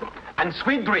bed. And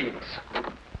sweet dreams.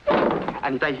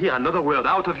 And if I hear another word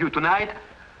out of you tonight,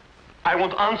 I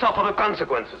won't answer for the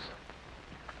consequences.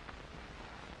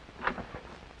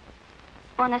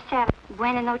 Buonasera,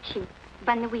 buona noche,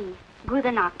 bonne nuit,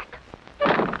 gute Nacht.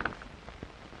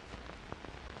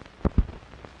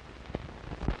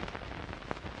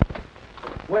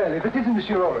 Well, if it isn't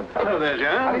Monsieur Laurent. Hello there, Jean.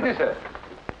 How do you do, sir?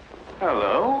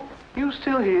 Hello. You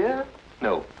still here?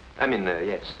 No. I mean,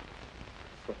 yes.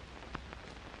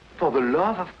 For the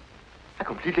love of... I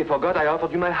completely forgot I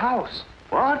offered you my house.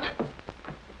 What?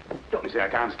 Don't you say I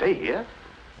can't stay here?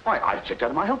 Why, I've checked out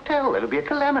of my hotel. It'll be a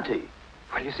calamity.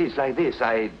 Well, you see, it's like this.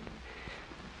 That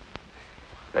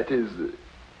is...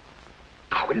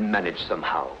 will manage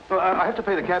somehow. Well, I have to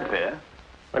pay the cab fare.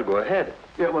 Well, go ahead.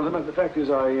 Yeah, well, the fact is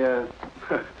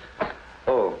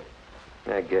Oh,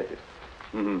 I get it.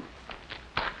 Mm-hmm.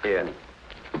 Here.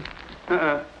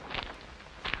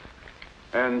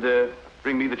 And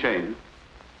bring me the change.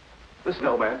 Listen,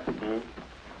 old man. Mm-hmm.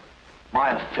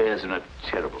 My affair's in a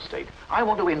terrible state. I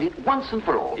want to end it once and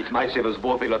for all. It might save us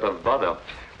both a lot of bother.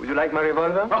 Would you like my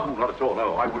revolver? Oh, not at all,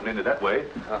 no. I wouldn't end it that way.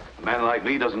 A man like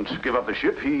me doesn't give up the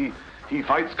ship. He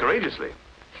fights courageously.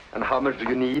 And how much do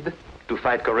you need to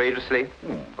fight courageously?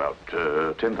 About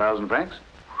 10,000 francs.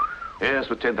 Yes,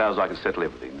 with 10,000 I could settle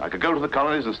everything. I could go to the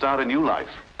colonies and start a new life.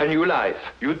 A new life?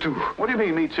 You too? What do you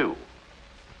mean, me too?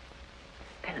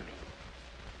 Tell me.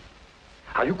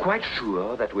 Are you quite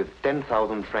sure that with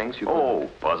 10,000 francs you could... Oh,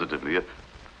 positively. Of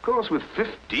course, with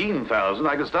 15,000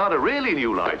 I could start a really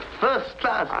new life. First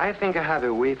class. I think I have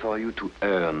a way for you to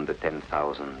earn the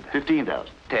 10,000.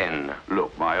 15,000? 10.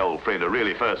 Look, my old friend, a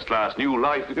really first class new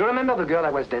life. You remember the girl I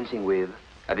was dancing with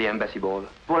at the embassy ball?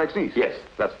 Vorak's niece? Yes,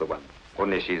 that's the one.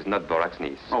 Only she's not Vorak's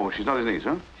niece. Oh, she's not his niece,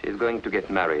 huh? She's going to get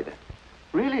married.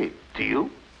 Really? To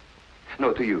you?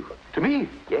 No, to you. To me?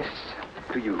 Yes,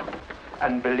 to you.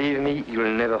 And believe me,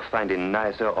 you'll never find a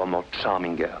nicer or more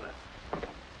charming girl.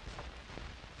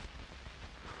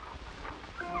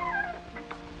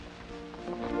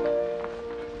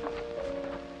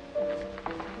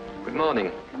 Good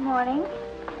morning. Good morning.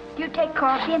 Do you take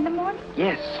coffee in the morning?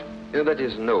 Yes. That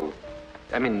is, no.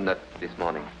 I mean, not this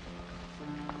morning.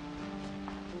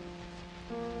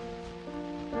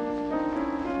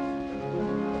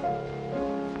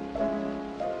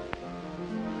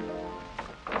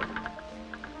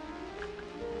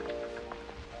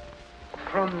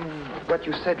 From what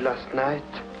you said last night,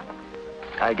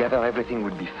 I gather everything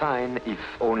would be fine if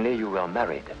only you were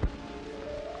married.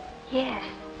 Yes.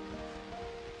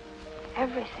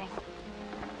 Everything.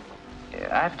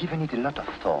 I've given it a lot of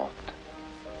thought.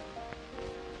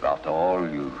 After all,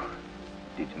 you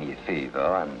did me a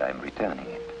favor, and I'm returning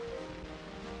it.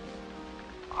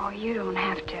 Oh, you don't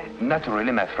have to.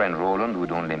 Naturally, my friend Roland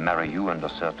would only marry you under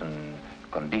certain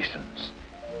conditions.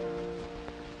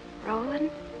 Roland?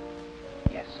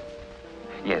 Yes.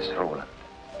 Yes, Roland.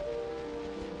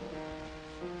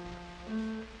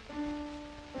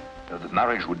 The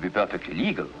marriage would be perfectly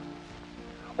legal.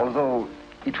 Although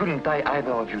it wouldn't tie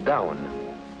either of you down.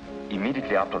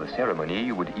 Immediately after the ceremony,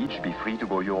 you would each be free to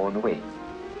go your own way.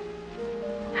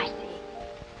 I see.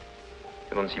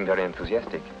 You don't seem very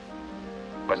enthusiastic.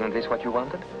 Wasn't this what you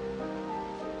wanted?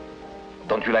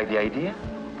 Don't you like the idea?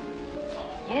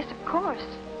 Yes, of course.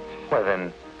 Well,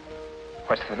 then,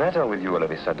 what's the matter with you all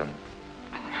of a sudden?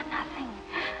 Nothing.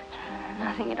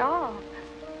 Nothing at all.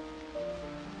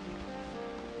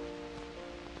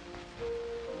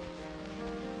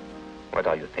 What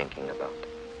are you thinking about?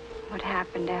 What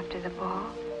happened after the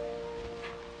ball?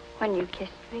 When you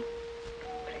kissed me?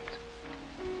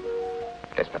 Please.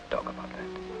 Let's not talk about that.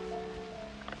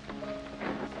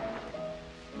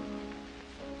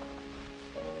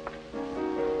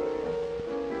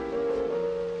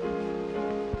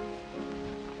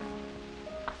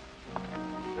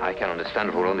 I can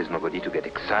understand Roland is nobody to get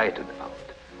excited about.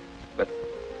 But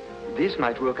this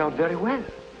might work out very well.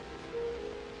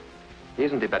 He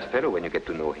isn't a bad fellow when you get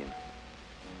to know him.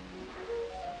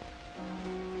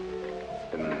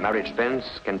 The marriage banns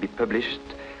can be published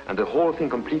and the whole thing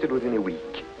completed within a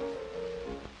week.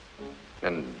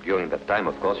 And during that time,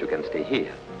 of course, you can stay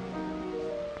here.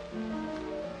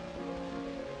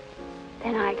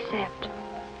 Then I accept.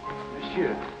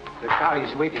 Monsieur, the car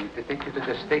is waiting to take you to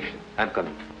the station. I'm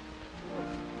coming.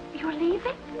 You're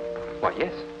leaving? Why,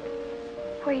 yes.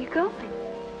 Where are you going?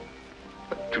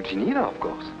 To Geneva, of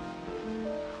course.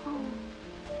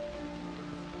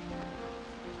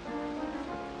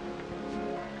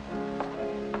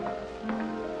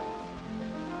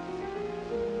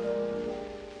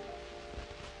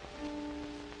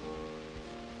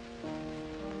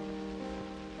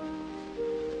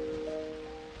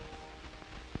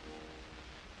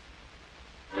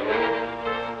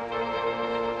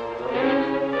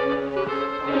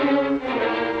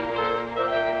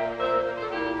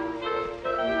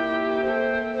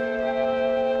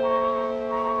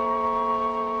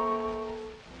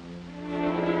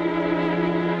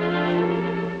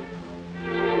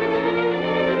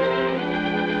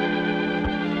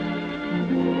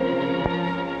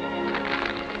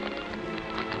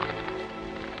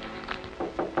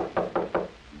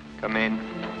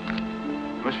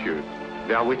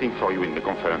 They are waiting for you in the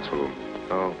conference room.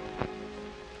 Oh.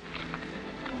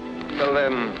 Tell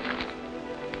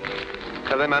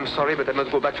them I'm sorry, but I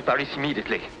must go back to Paris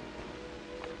immediately.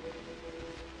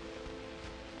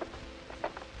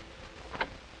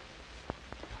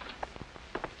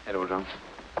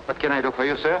 can I do for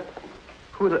you, sir?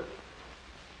 Who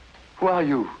are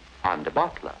you? I'm the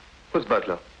butler. Who's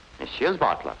butler? Monsieur's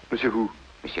butler. Monsieur who?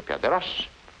 Monsieur Pierre de Roche.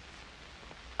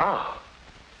 Ah.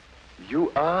 You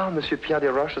are Monsieur Pierre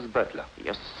de Roche's butler?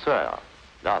 Yes, sir.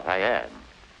 That I am.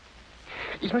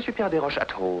 Is Monsieur Pierre de Roche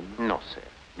at home? No, sir.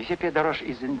 Monsieur Pierre de Roche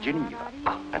is in Geneva.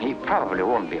 And he probably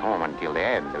won't be home until the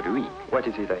end of the week. What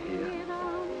is it I hear?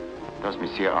 Those,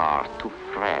 monsieur, are two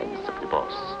friends of the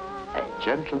boss. A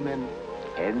gentleman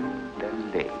and a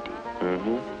lady.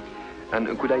 Mm-hmm.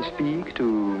 And could I speak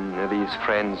to these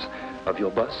friends of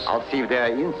your boss? I'll see if they are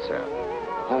in, sir.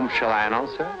 Whom shall I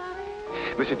announce, sir?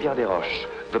 Monsieur Pierre de Roche,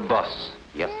 the boss.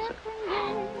 Yes, sir.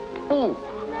 Oh,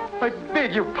 I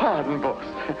beg your pardon, boss.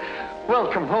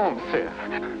 Welcome home, sir.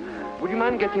 Would you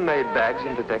mind getting my bags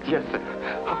in the taxi? Yes, sir.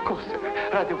 Of course, sir.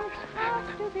 Right away.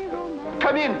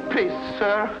 Come in, please,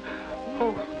 sir.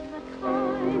 Oh.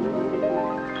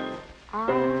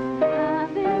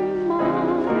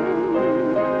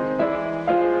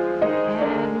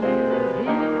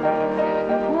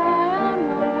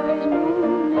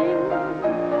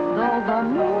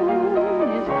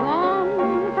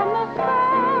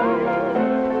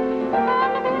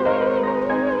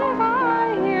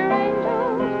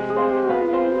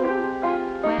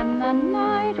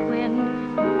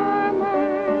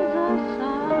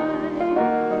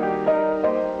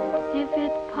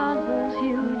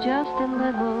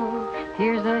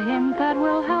 Here's a hint that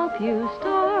will help you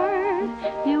start.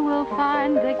 You will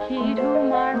find the key to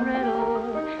my riddle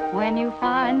when you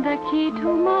find the key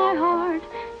to my heart.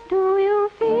 Do you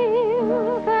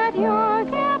feel that you're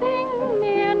getting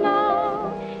near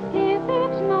now? If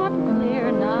it's not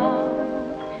clear now,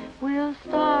 we'll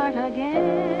start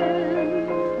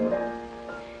again.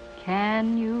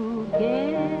 Can you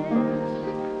guess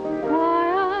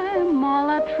why I'm all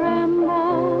a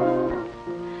tremble?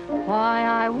 Why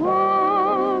I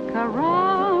walk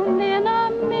around in a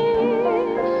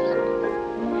mist,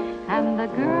 and the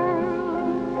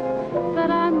girl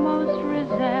that I most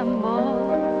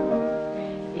resemble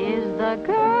is the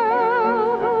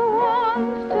girl who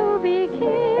wants to be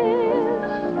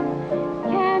kissed.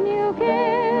 Can you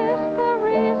guess the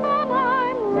reason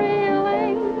I'm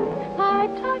reeling? I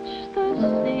touch the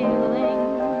ceiling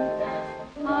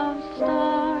of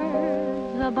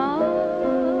stars above.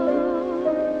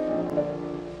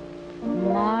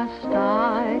 Must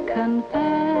I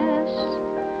confess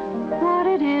what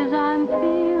it is I'm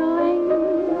feeling?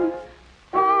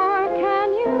 Or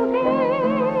can you guess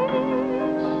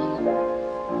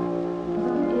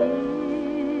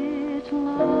it's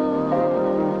love?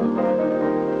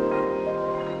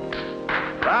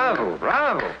 Bravo,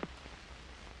 bravo.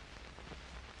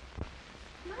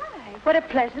 My, what a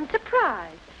pleasant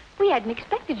surprise. We hadn't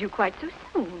expected you quite so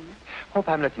soon. Hope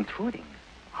I'm not intruding.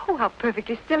 Oh, how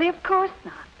perfectly silly. Of course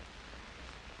not.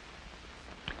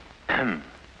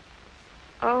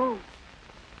 Oh.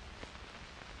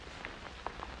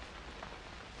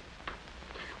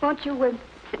 Won't you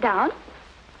sit down?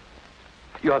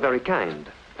 You are very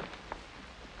kind.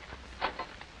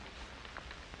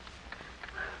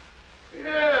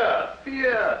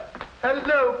 Pierre.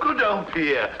 Hello, good old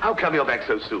Pierre. How come you're back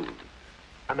so soon?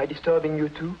 Am I disturbing you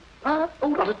too? Oh,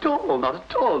 not at all, not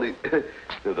at all. No,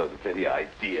 the very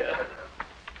idea.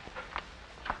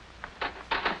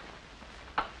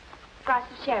 Glass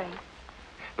of sherry.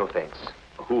 No, thanks.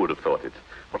 Who would have thought it?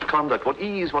 What conduct, what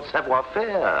ease, what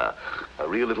savoir-faire. A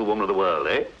real little woman of the world,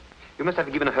 eh? You must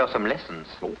have given her some lessons.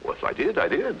 Oh, yes, I did.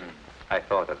 I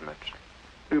thought as much.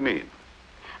 What do you mean?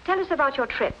 Tell us about your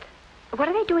trip. What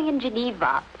are they doing in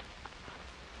Geneva?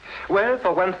 Well,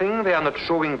 for one thing, they are not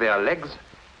showing their legs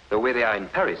the way they are in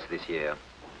Paris this year.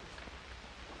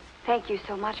 Thank you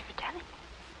so much for telling me.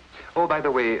 Oh, by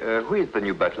the way, who is the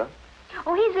new butler?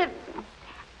 Oh, he's a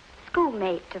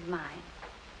schoolmate of mine.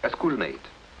 A schoolmate.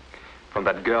 From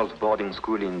that girls' boarding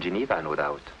school in Geneva, no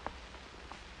doubt.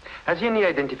 Has he any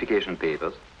identification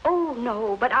papers? Oh,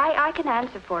 no, but I can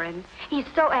answer for him. He's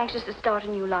so anxious to start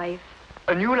a new life.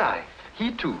 A new life?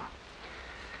 He too?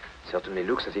 Certainly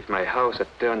looks as if my house had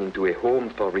turned into a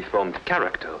home for reformed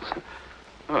characters.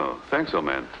 Oh, thanks, old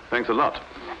man. Thanks a lot.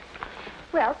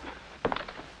 Well...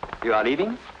 You are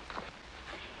leaving?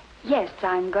 Yes,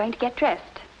 I'm going to get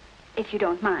dressed, if you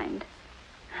don't mind.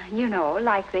 You know,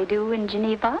 like they do in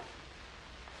Geneva.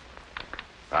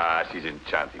 Ah, she's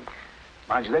enchanting.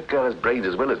 Mind you, that girl has brains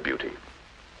as well as beauty.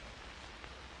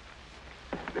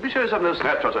 Let me show you some of those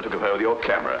snapshots I took of her with your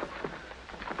camera.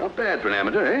 Not bad for an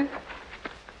amateur, eh?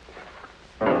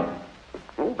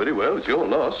 Oh, very well. It's your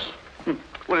loss.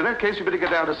 Well, in that case, you better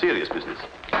get down to serious business.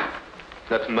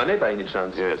 Not money by any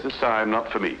chance? Yes, this time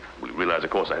not for me. We realized,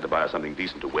 of course, I had to buy her something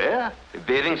decent to wear. A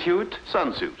bathing suit?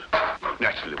 Sunsuit.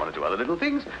 Naturally, one or two other little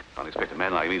things. Can't expect a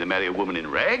man like me to marry a woman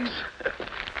in rags.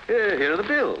 Here are the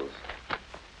bills.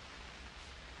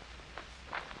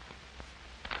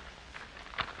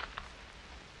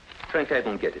 Frankly, I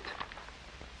don't get it.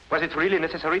 Was it really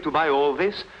necessary to buy all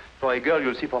this for a girl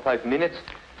you'll see for 5 minutes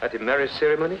at a marriage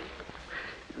ceremony?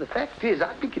 The fact is,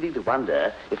 I'm beginning to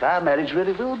wonder if our marriage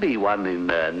really will be one in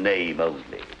name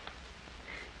only.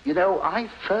 You know, I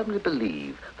firmly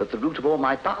believe that the root of all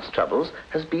my past troubles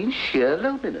has been sheer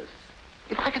loneliness.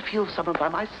 If I could feel someone by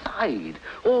my side,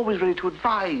 always ready to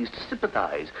advise, to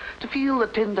sympathize, to feel the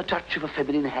tender touch of a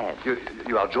feminine hand.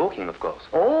 You are joking, of course.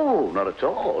 Oh, not at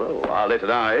all. Oh, Arlette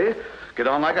and I get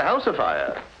on like a house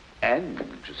afire. And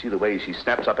to see the way she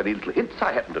snaps up any little hints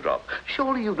I happen to drop.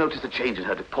 Surely you've noticed a change in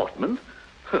her deportment.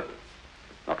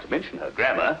 Not to mention her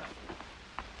grammar.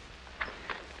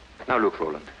 Now look,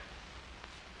 Roland.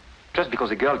 Just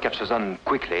because a girl catches on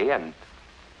quickly and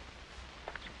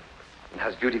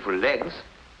has beautiful legs,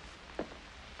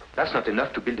 that's not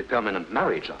enough to build a permanent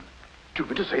marriage on. Do you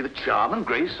mean to say that charm and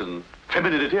grace and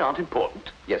femininity aren't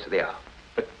important? Yes, they are.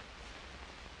 But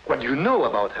what do you know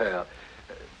about her?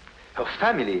 Her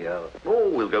family? Oh,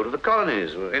 we'll go to the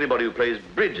colonies. Anybody who plays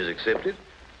bridge is accepted.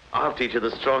 I'll teach her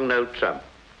the strong note trump.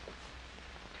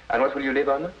 And what will you live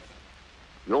on?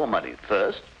 Your money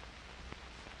first.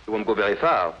 You won't go very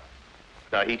far.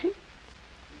 Tahiti?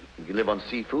 You can live on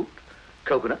seafood,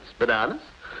 coconuts, bananas.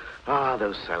 Ah,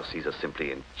 those South Seas are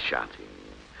simply enchanting.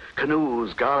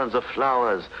 Canoes, garlands of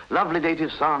flowers, lovely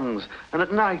native songs, and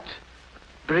at night,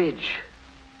 bridge.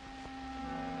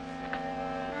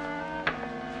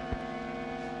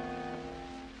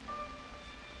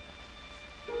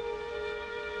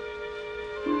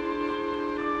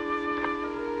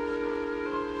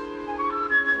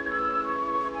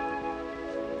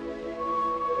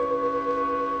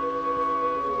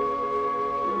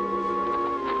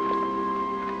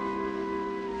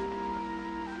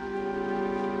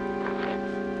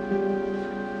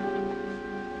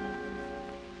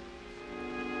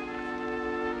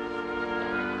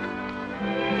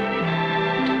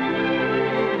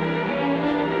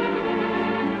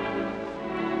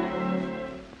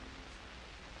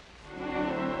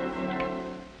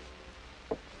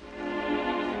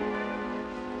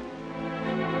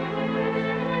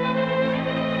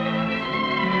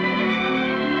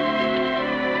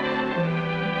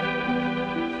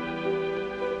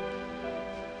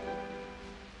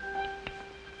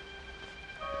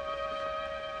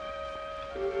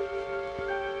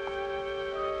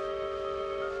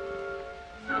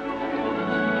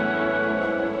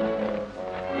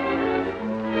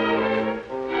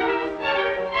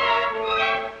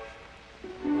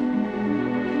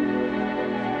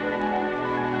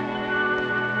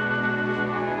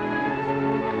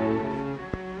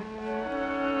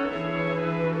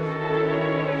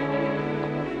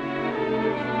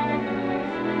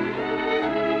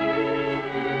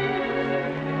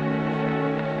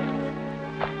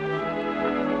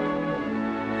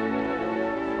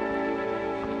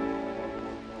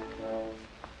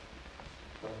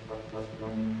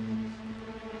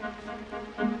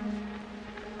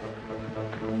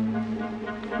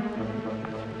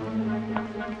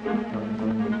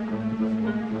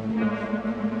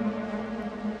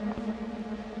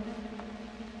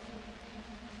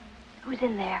 Who's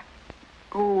in there?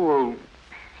 Oh,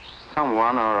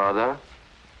 someone or other.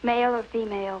 Male or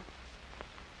female?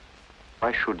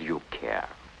 Why should you care?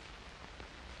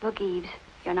 Look, Eves,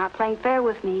 you're not playing fair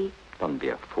with me. Don't be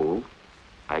a fool.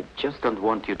 I just don't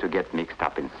want you to get mixed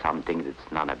up in something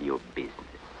that's none of your business.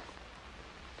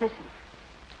 Listen,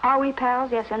 are we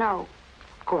pals, yes or no?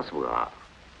 Of course we are.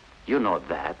 You know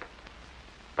that.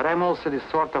 But I'm also the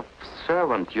sort of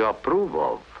servant you approve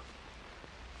of.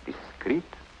 Discreet.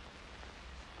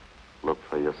 Look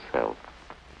for yourself.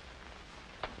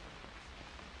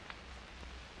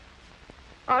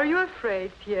 Are you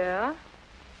afraid, Pierre?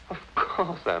 Of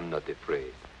course I'm not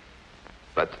afraid.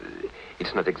 But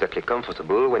it's not exactly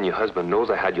comfortable when your husband knows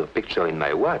I had your picture in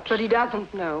my watch. But he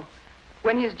doesn't know.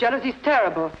 When he's jealous, he's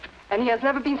terrible. And he has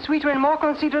never been sweeter and more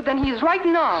considerate than he is right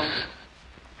now.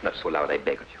 Not so loud, I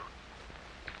beg of you.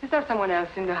 Is there someone else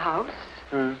in the house?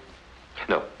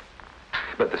 No.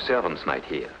 But the servants might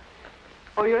hear.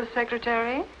 Or your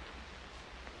secretary?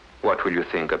 What will you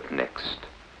think up next?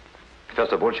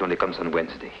 First of all, she only comes on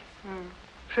Wednesday.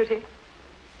 Pretty.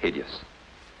 Hideous.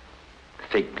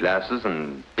 Fake glasses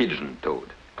and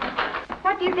pigeon-toed.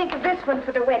 What do you think of this one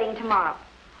for the wedding tomorrow?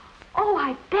 Oh,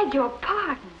 I beg your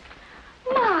pardon.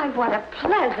 My, what a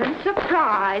pleasant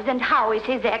surprise. And how is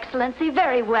His Excellency?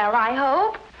 Very well, I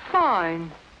hope.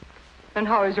 Fine. And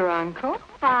how is your uncle?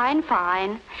 Fine,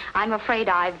 fine. I'm afraid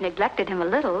I've neglected him a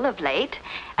little of late.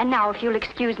 And now, if you'll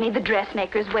excuse me, the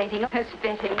dressmaker's waiting. His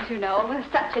fittings, you know,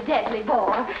 such a deadly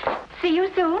bore. See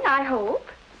you soon, I hope.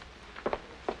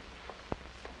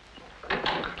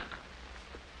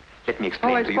 Let me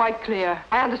explain Oh, to it's you. quite clear.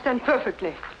 I understand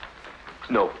perfectly.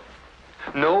 No.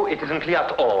 No, it isn't clear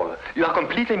at all. You are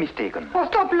completely mistaken. Oh,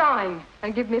 stop lying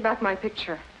and give me back my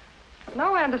picture.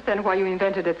 Now I understand why you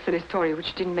invented that silly story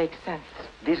which didn't make sense.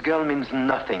 This girl means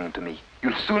nothing to me.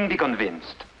 You'll soon be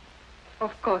convinced.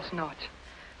 Of course not.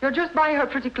 You're just buying her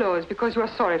pretty clothes because you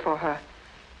are sorry for her.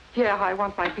 Here, I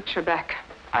want my picture back.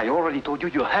 I already told you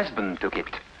your husband took it.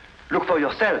 Look for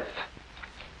yourself.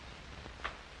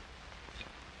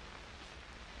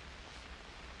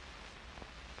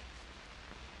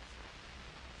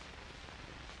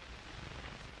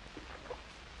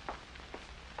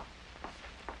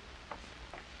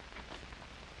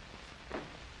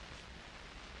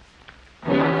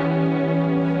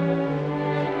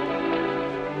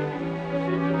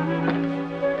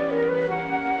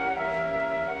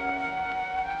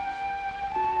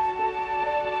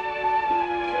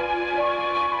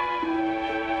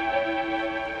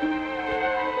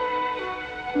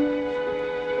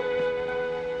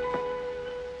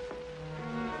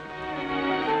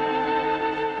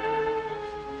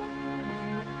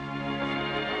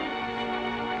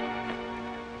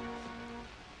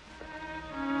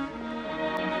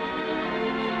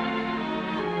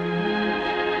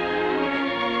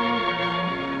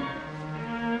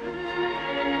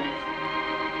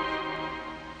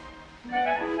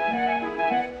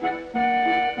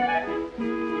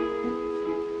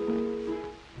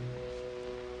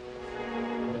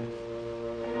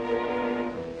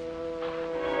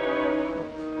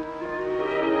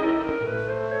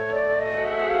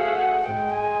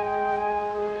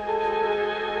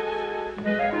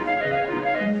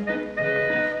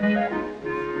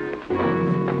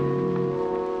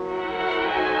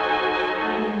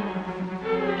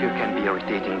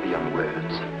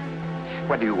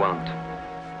 What do you want?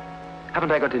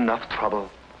 Haven't I got enough trouble?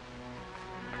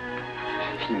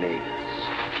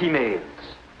 Females.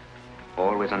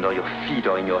 Always under your feet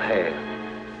or in your hair.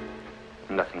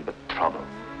 Nothing but trouble.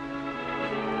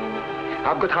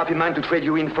 I've got half a mind to trade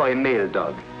you in for a male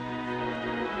dog.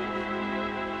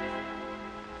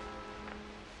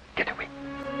 Get away.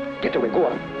 Get away. Go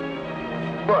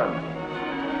on. Go on.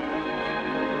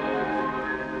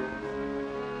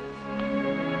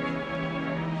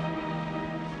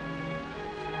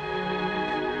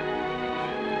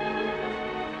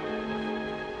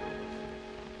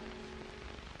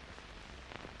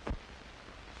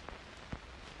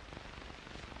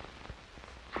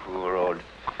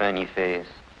 Funny face.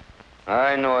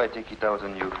 I know I take it out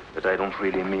on you, but I don't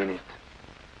really mean it.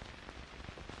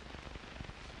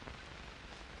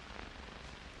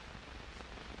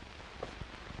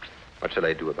 What shall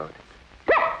I do about it?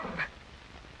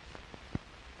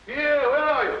 Here, where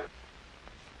are you?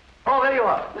 Oh, there you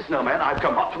are. Listen, old man, I've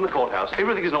come hot from the courthouse.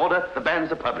 Everything is in order. The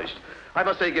banns are published. I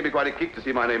must say it gave me quite a kick to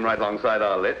see my name right alongside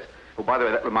Arlette. Oh, by the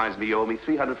way, that reminds me, you owe me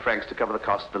 300 francs to cover the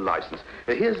cost of the license.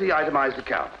 Here's the itemized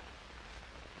account.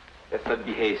 Let's not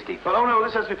be hasty. Well, oh, no,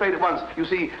 this has to be paid at once. You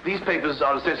see, these papers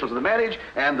are essential to the marriage,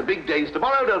 and the big day's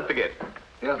tomorrow, don't forget.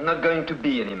 There's not going to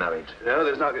be any marriage. No,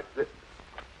 there's not...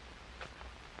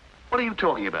 What are you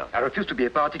talking about? I refuse to be a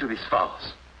party to this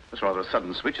farce. That's rather a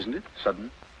sudden switch, isn't it? Sudden?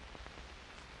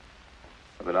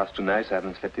 For the last 2 nights, I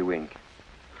haven't slept a wink.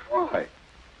 Why?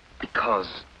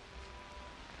 Because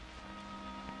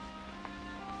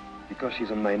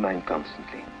she's on my mind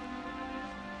constantly.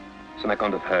 So on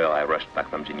account of her, I rushed back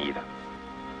from Geneva.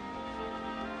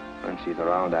 When she's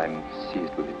around, I'm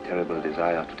seized with a terrible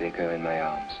desire to take her in my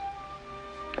arms.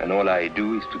 And all I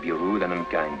do is to be rude and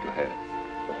unkind to her.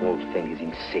 The whole thing is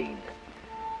insane.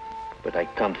 But I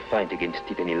can't fight against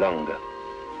it any longer.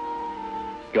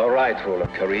 You're right, role of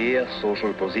career,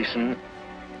 social position.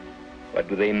 What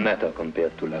do they matter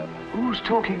compared to love? Who's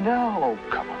talking now? Oh,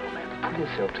 come on, man. Pull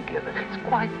yourself together. It's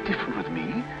quite different with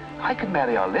me. I can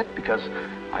marry Arlette because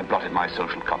I blotted my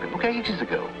social copybook ages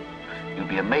ago. You'd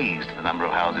be amazed at the number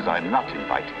of houses I'm not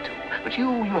invited to. But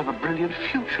you have a brilliant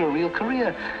future, a real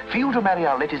career. For you to marry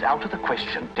Arlette is out of the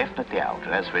question, definitely out.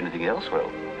 And as for anything else,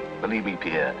 well, believe me,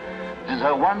 Pierre, this is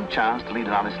her one chance to lead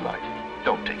an honest life.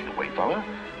 Don't take it away from her.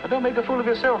 And don't make a fool of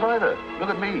yourself either. Look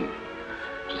at me.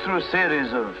 Just through a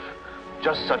series of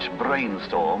just such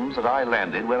brainstorms that I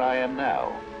landed where I am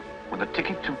now, with a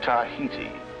ticket to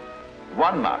Tahiti.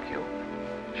 One, mark you.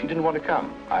 She didn't want to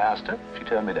come. I asked her. She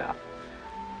turned me down.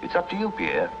 It's up to you,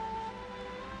 Pierre.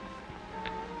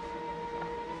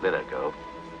 Let her go.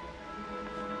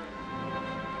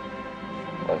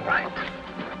 All right.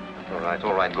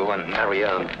 All right, go and marry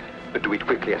her. But do it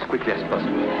quickly as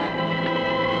possible.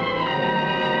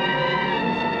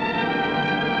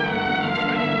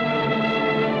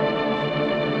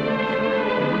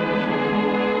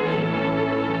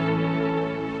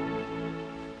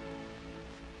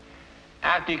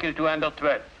 Article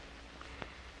 212.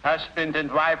 Husband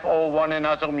and wife owe one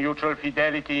another mutual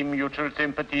fidelity, mutual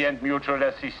sympathy, and mutual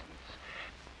assistance.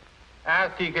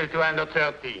 Article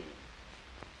 213.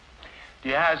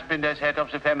 The husband, as head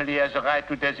of the family, has a right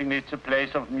to designate the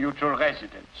place of mutual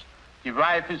residence. The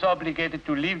wife is obligated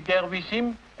to live there with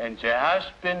him, and the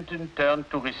husband, in turn,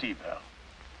 to receive her.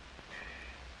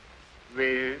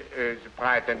 Will the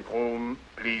bride and groom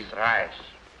please rise?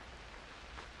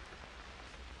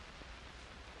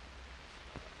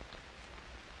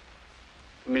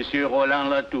 Monsieur Roland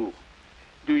Latour,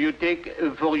 do you take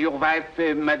for your wife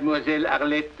Mademoiselle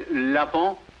Arlette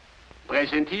Lafont,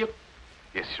 present here?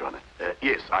 Yes, Your Honor.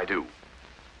 Yes, I do.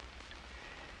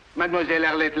 Mademoiselle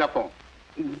Arlette Lafont,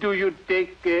 do you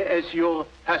take as your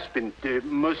husband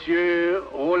Monsieur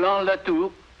Roland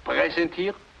Latour, present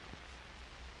here?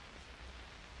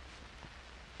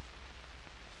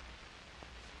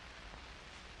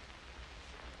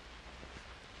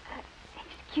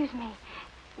 Excuse me.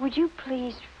 Would you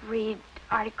please read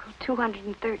Article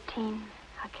 213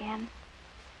 again?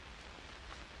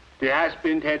 The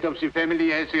husband, head of the family,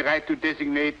 has the right to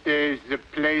designate the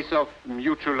place of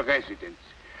mutual residence.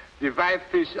 The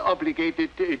wife is obligated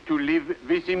to live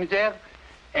with him there,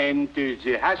 and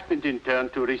the husband, in turn,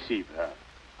 to receive her.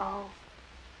 Oh.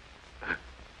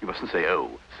 You mustn't say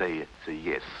oh. Say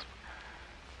yes.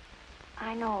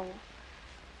 I know.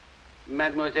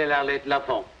 Mademoiselle Arlette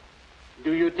Lafont,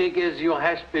 do you take as your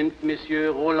husband,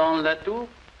 Monsieur Roland Latour,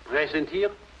 present here?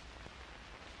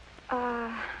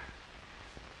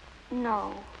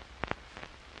 No.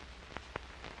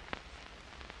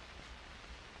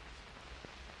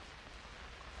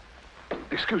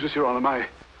 Excuse us, Your Honor.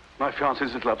 My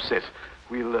fiancé's a little upset.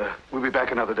 We'll be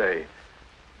back another day.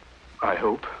 I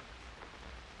hope.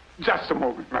 Just a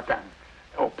moment, madame.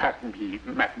 Oh, pardon me,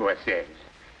 mademoiselle.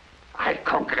 I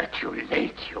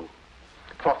congratulate you.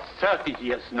 For 30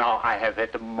 years now, I have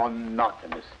had a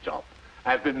monotonous job.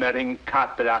 I've been marrying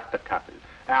couple after couple.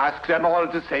 I ask them all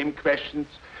the same questions,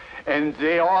 and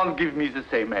they all give me the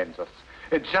same answers.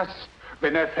 And just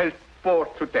when I felt bored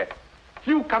to death,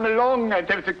 you come along and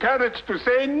have the courage to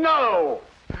say no.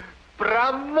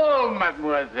 Bravo,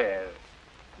 mademoiselle.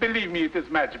 Believe me, it is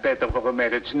much better for a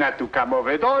marriage not to come off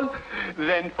at all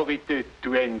than for it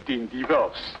to end in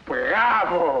divorce.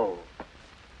 Bravo!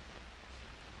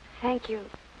 Thank you.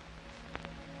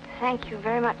 Thank you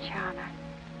very much, Your Honor.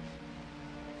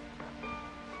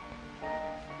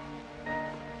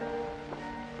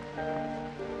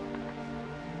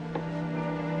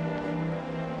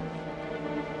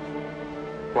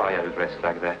 Why are you dressed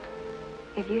like that?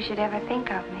 If you should ever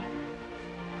think of me,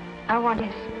 I want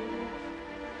his...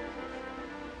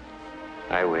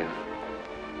 I will.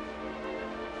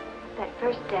 That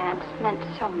first dance meant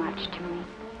so much to me.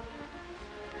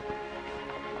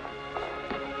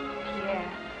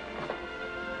 Pierre.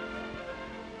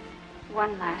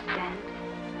 One last dance.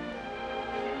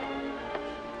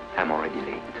 I'm already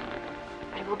late.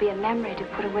 But it will be a memory to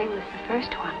put away with the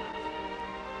first one.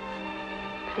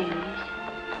 Please.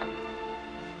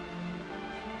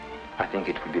 I think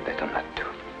it would be better not to.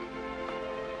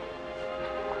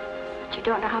 But you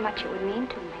don't know how much it would mean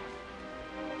to me.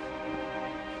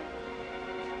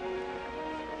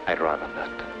 I'd rather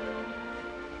not.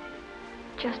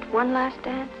 Just one last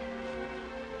dance?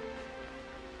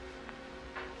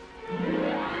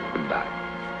 Goodbye.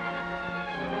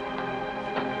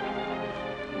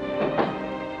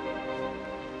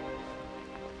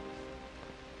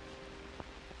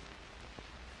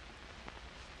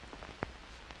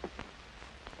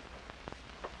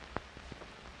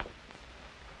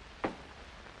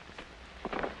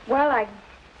 Well, I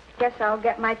guess I'll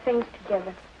get my things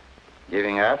together.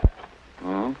 Giving up?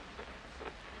 Hmm?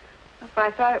 If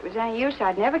I thought it was any use,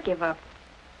 I'd never give up.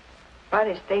 But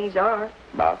as things are...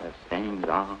 But as things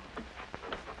are...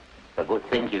 It's a good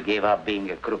thing you gave up being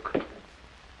a crook.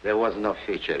 There was no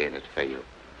future in it for you.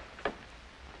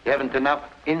 You haven't enough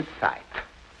insight,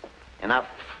 enough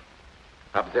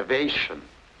observation,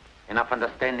 enough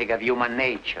understanding of human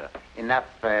nature, enough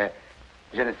je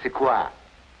ne sais quoi.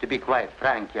 To be quite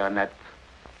frank, you're not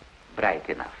bright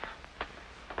enough.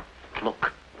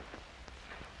 Look.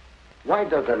 Why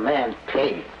does a man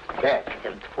pace back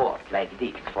and forth like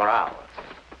this for hours?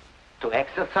 To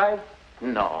exercise?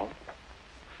 No.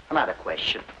 Another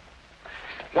question.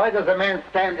 Why does a man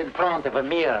stand in front of a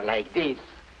mirror like this,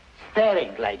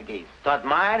 staring like this? To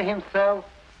admire himself?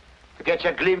 To catch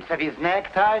a glimpse of his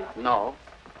necktie? No.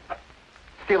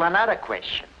 Still another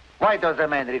question. Why does a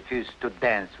man refuse to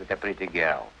dance with a pretty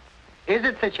girl? Is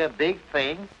it such a big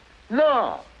thing?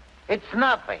 No, it's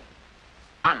nothing.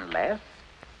 Unless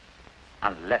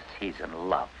he's in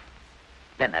love.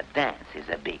 Then a dance is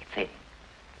a big thing.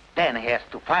 Then he has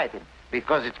to fight it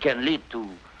because it can lead to...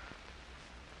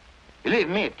 Believe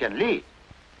me, it can lead.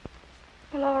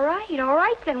 Well, all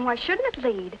right then. Why shouldn't it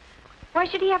lead? Why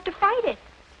should he have to fight it?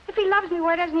 If he loves me,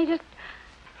 why doesn't he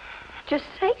just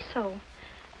say so?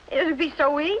 It would be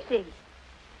so easy.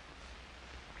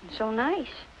 And so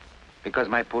nice. Because,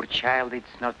 my poor child,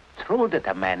 it's not true that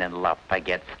a man in love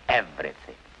forgets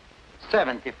everything.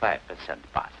 75%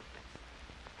 positive.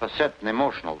 For certain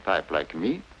emotional type like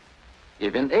me,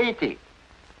 even 80.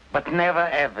 But never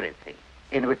everything.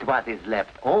 And with what is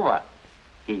left over,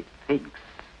 he thinks.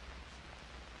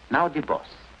 Now the boss.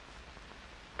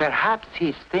 Perhaps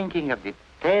he's thinking of the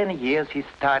 10 years he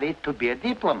studied to be a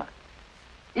diplomat.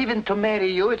 Even to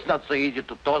marry you, it's not so easy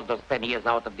to toss those 10 years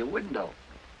out of the window.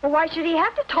 Well, why should he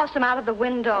have to toss him out of the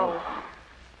window? Oh.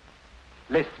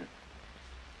 Listen.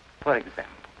 For example,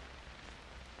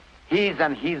 he's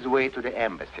on his way to the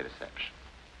embassy reception.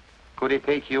 Could he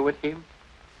take you with him?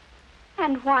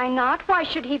 And why not? Why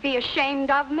should he be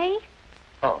ashamed of me?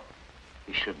 Oh,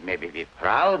 he should maybe be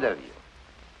proud of you.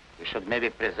 He should maybe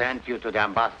present you to the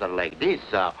ambassador like this.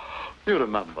 You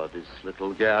remember this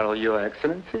little girl, Your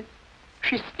Excellency?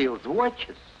 She steals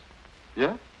watches.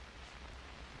 Yeah?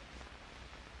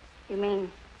 You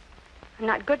mean I'm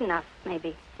not good enough,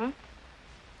 maybe,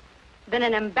 Then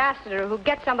an ambassador who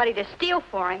gets somebody to steal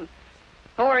for him.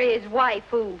 Or his wife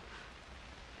who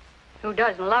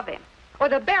doesn't love him. Or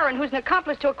the baron who's an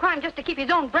accomplice to a crime just to keep his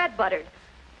own bread buttered.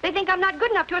 They think I'm not good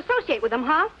enough to associate with them,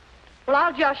 huh? Well,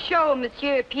 I'll just show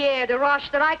Monsieur Pierre de Roche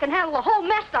that I can handle the whole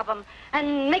mess of them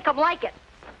and make them like it.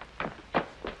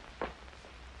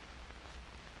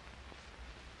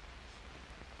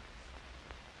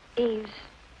 Yves,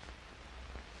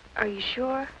 are you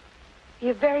sure?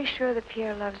 You're very sure that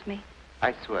Pierre loves me?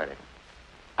 I swear it.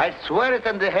 I swear it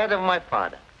on the head of my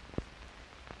father.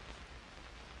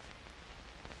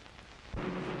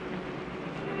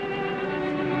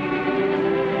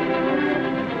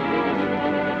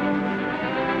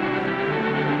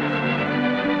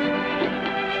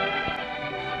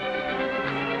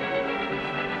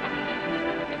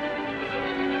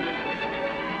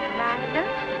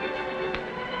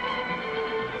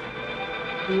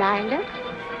 Lilac?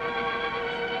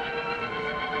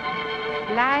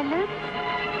 Lilac?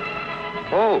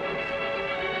 Oh.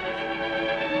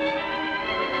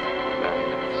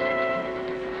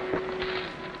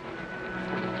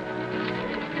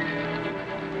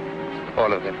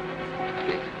 All of them.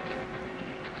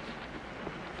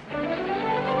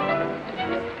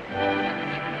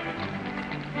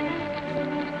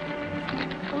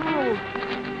 Oh,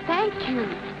 thank you.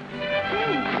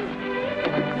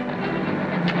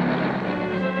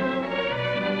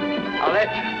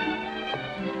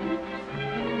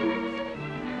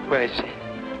 Where is she?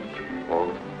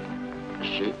 Oh,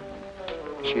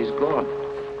 she's gone.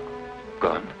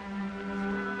 Gone?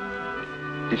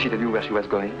 Did she tell you where she was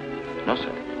going? No,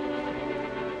 sir.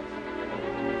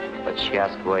 But she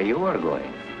asked where you were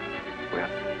going. Where?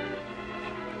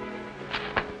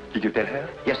 Did you tell her?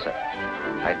 Yes, sir.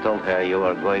 I told her you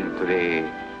were going to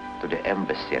the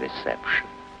embassy reception.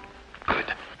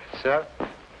 Good. Sir?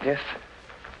 Yes?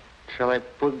 Shall I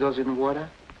put those in water?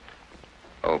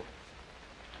 Oh.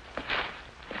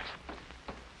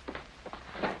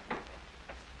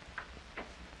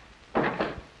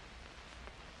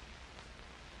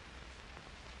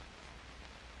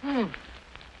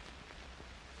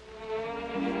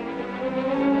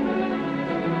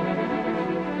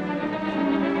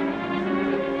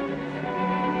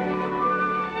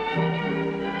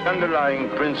 The underlying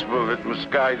principle that must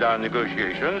guide our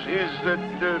negotiations is that,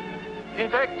 in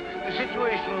fact, the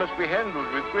situation must be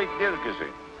handled with great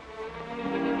delicacy.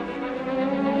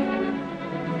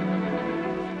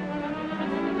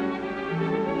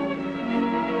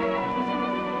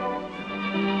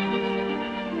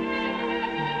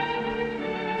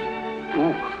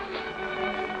 Ooh.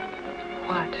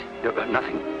 What?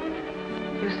 Nothing.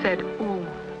 You said ooh.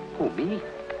 Who, me?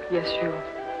 Yes, you.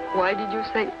 Why did you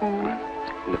say ooh?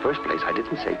 In the first place, I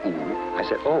didn't say ooh. I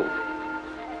said oh.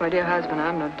 My dear husband,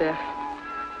 I'm not deaf.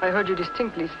 I heard you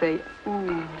distinctly say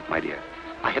ooh. My dear,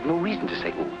 I had no reason to say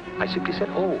ooh. I simply said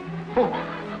oh. Oh.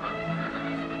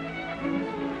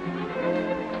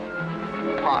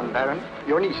 Baron,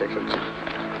 your niece, Excellency.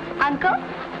 Uncle?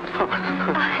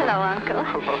 Hello, Uncle.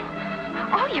 Hello.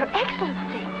 Oh, Your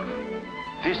Excellency.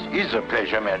 This is a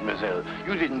pleasure, mademoiselle.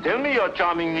 You didn't tell me your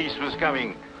charming niece was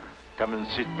coming. Come and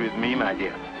sit with me, my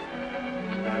dear.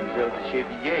 Mademoiselle de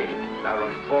Chevillier,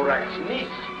 Baron Forac's niece.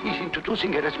 He's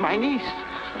introducing her as my niece.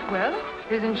 Well,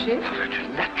 isn't she?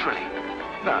 Naturally.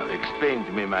 Now, explain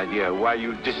to me, my dear, why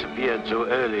you disappeared so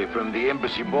early from the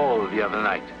embassy ball the other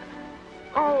night.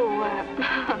 Oh,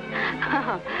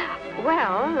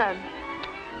 well,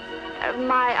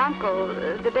 my uncle,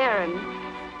 the Baron,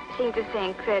 seemed to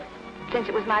think that since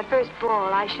it was my first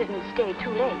ball, I shouldn't stay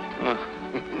too late.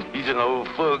 He's an old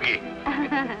fogey.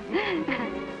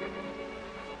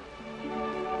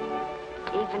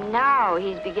 Even now,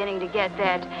 he's beginning to get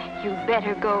that you'd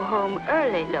better go home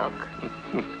early look.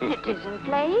 It isn't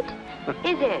late,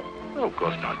 is it? Oh, of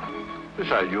course not.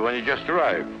 Besides, you only just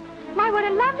arrived. My, what a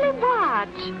lovely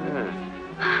watch.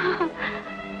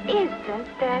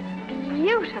 Isn't that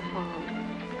beautiful?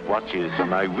 Watches are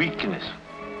my weakness.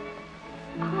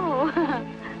 Oh,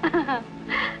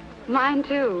 mine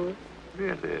too.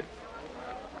 Really?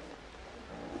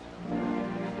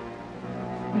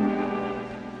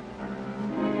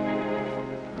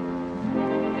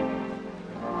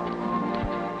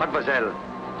 Mademoiselle,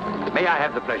 may I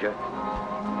have the pleasure?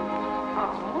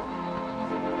 Oh?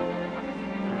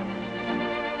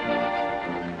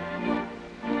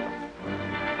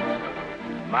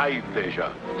 My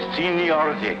pleasure.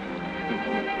 Seniority.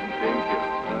 Thank you.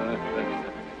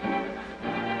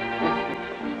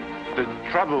 The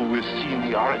trouble with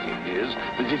seniority is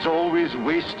that it's always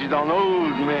wasted on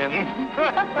old men.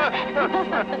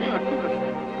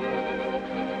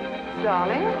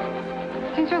 Darling,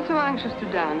 since you're so anxious to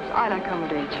dance, I'll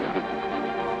accommodate you.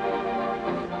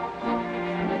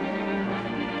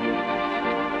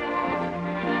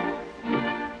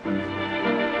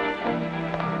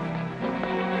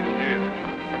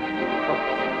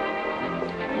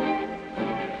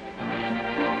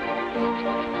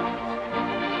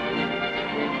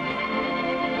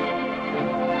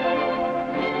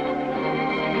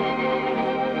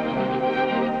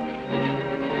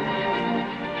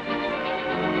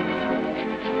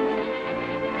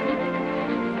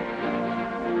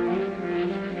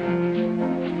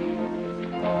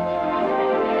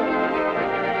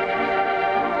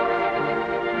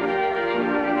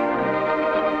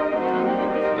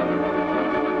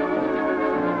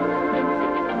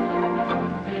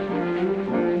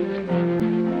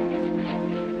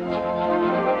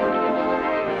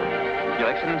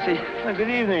 Good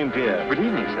evening, Pierre. Good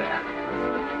evening, sir.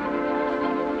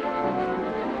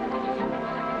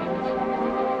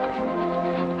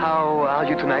 How are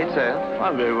you tonight, sir?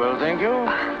 I'm very well, thank you.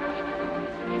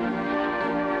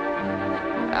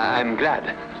 I'm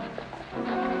glad.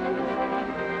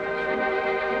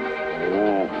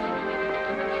 Oh,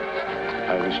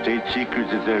 I have a state secret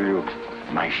to tell you.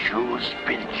 My shoes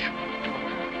pinch.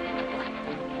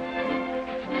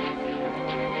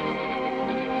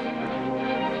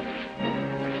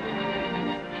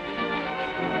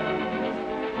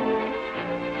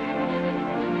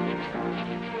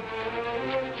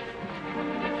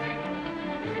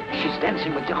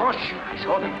 Dancing with the horse. I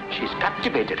saw them. She's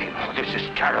captivated him. Oh, this is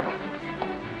terrible.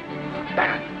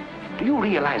 Baron, do you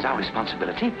realize our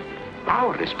responsibility?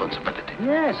 Our responsibility?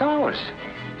 Yes, ours.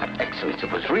 That Excellency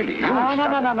was really huge.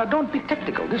 No. Don't be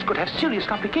technical. This could have serious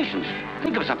complications.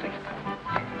 Think of something.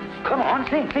 Come on,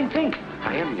 think.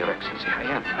 I am, Your Excellency, I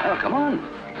am. Oh, come on.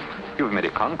 You've made a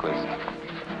conquest.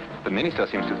 The minister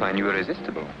seems to find you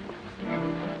irresistible.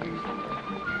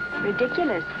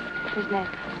 Ridiculous, isn't it?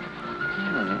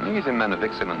 He's a man of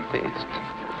excellent taste.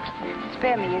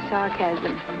 Spare me your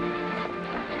sarcasm.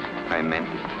 I meant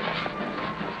it.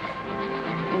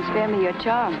 And spare me your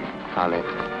charm. Arlette,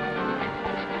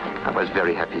 I was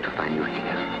very happy to find you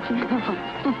here.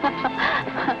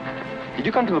 Did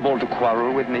you come to the ball to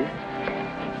quarrel with me?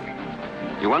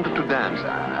 You wanted to dance,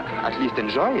 at least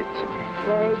enjoy it.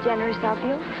 Very generous of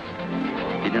you.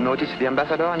 Did you notice the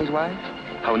ambassador and his wife?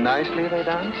 How nicely they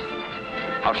dance?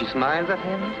 How she smiles at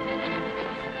him?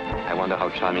 I wonder how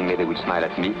charmingly they would smile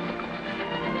at me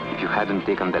if you hadn't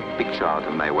taken that picture out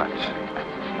of my watch.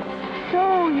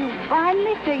 So you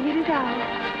finally figured it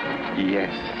out.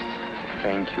 Yes.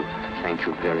 Thank you. Thank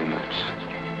you very much.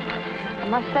 I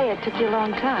must say it took you a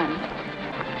long time.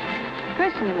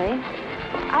 Personally,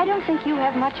 I don't think you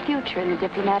have much future in the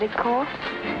diplomatic corps.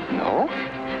 No?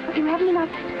 You haven't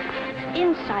enough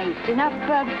insight, enough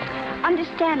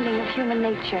understanding of human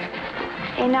nature,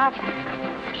 enough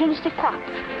je ne sais quoi.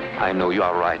 I know you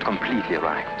are right, completely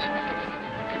right.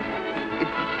 It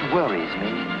worries me.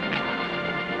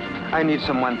 I need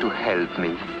someone to help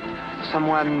me.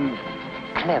 Someone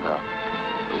clever,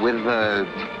 with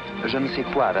je ne sais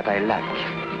quoi that I lack.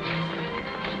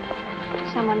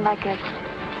 Someone like a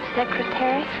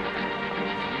secretary?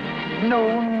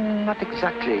 No, not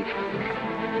exactly.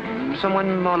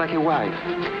 Someone more like a wife.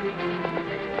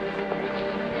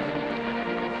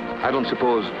 I don't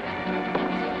suppose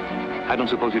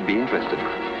you'd be interested.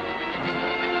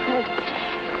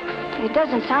 It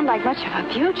doesn't sound like much of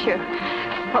a future.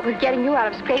 What with getting you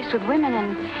out of scrapes with women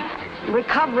and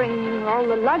recovering all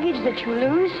the luggage that you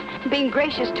lose, being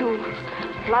gracious to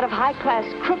a lot of high-class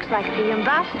crooks like the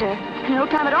ambassador. In no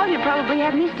time at all, you'd probably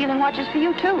have me stealing watches for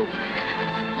you, too.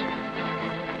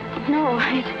 No,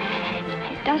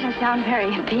 it doesn't sound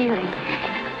very appealing.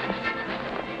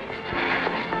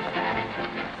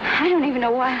 I don't even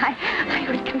know why I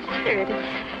would consider it.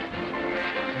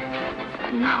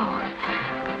 No.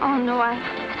 Oh, no,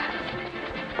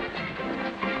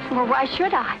 Well, why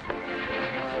should I?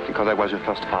 Because I was your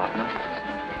first partner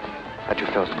at your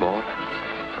first ball.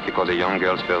 Because a young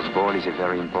girl's first ball is a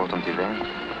very important event,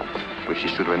 which she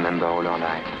should remember all her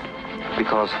life.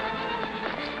 Because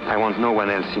I want no one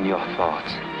else in your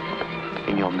thoughts,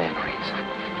 in your memories.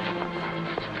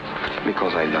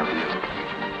 Because I love you.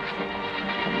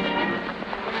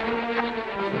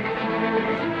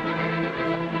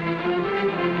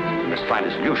 You must find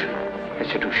a solution. A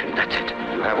solution, that's it.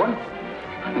 You have one?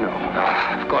 No.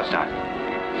 Of course not.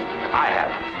 I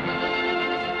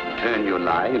have. Turn your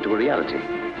lie into a reality.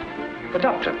 The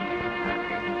doctor.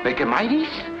 Make her my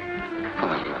niece?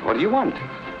 Well, what do you want?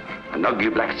 An ugly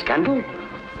black scandal?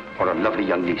 Or a lovely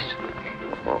young niece?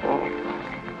 Oh.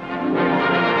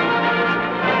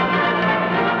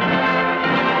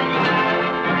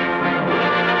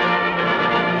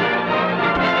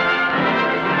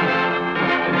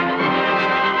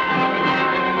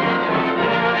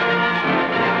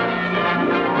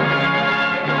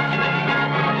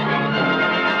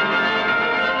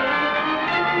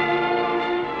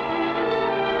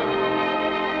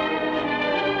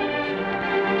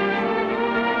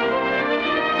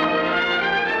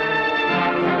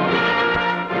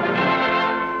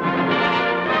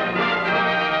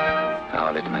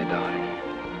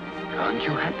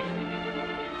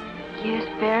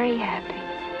 Very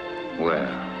happy. Well,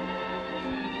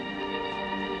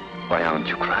 why aren't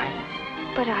you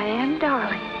crying? But I am,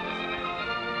 darling.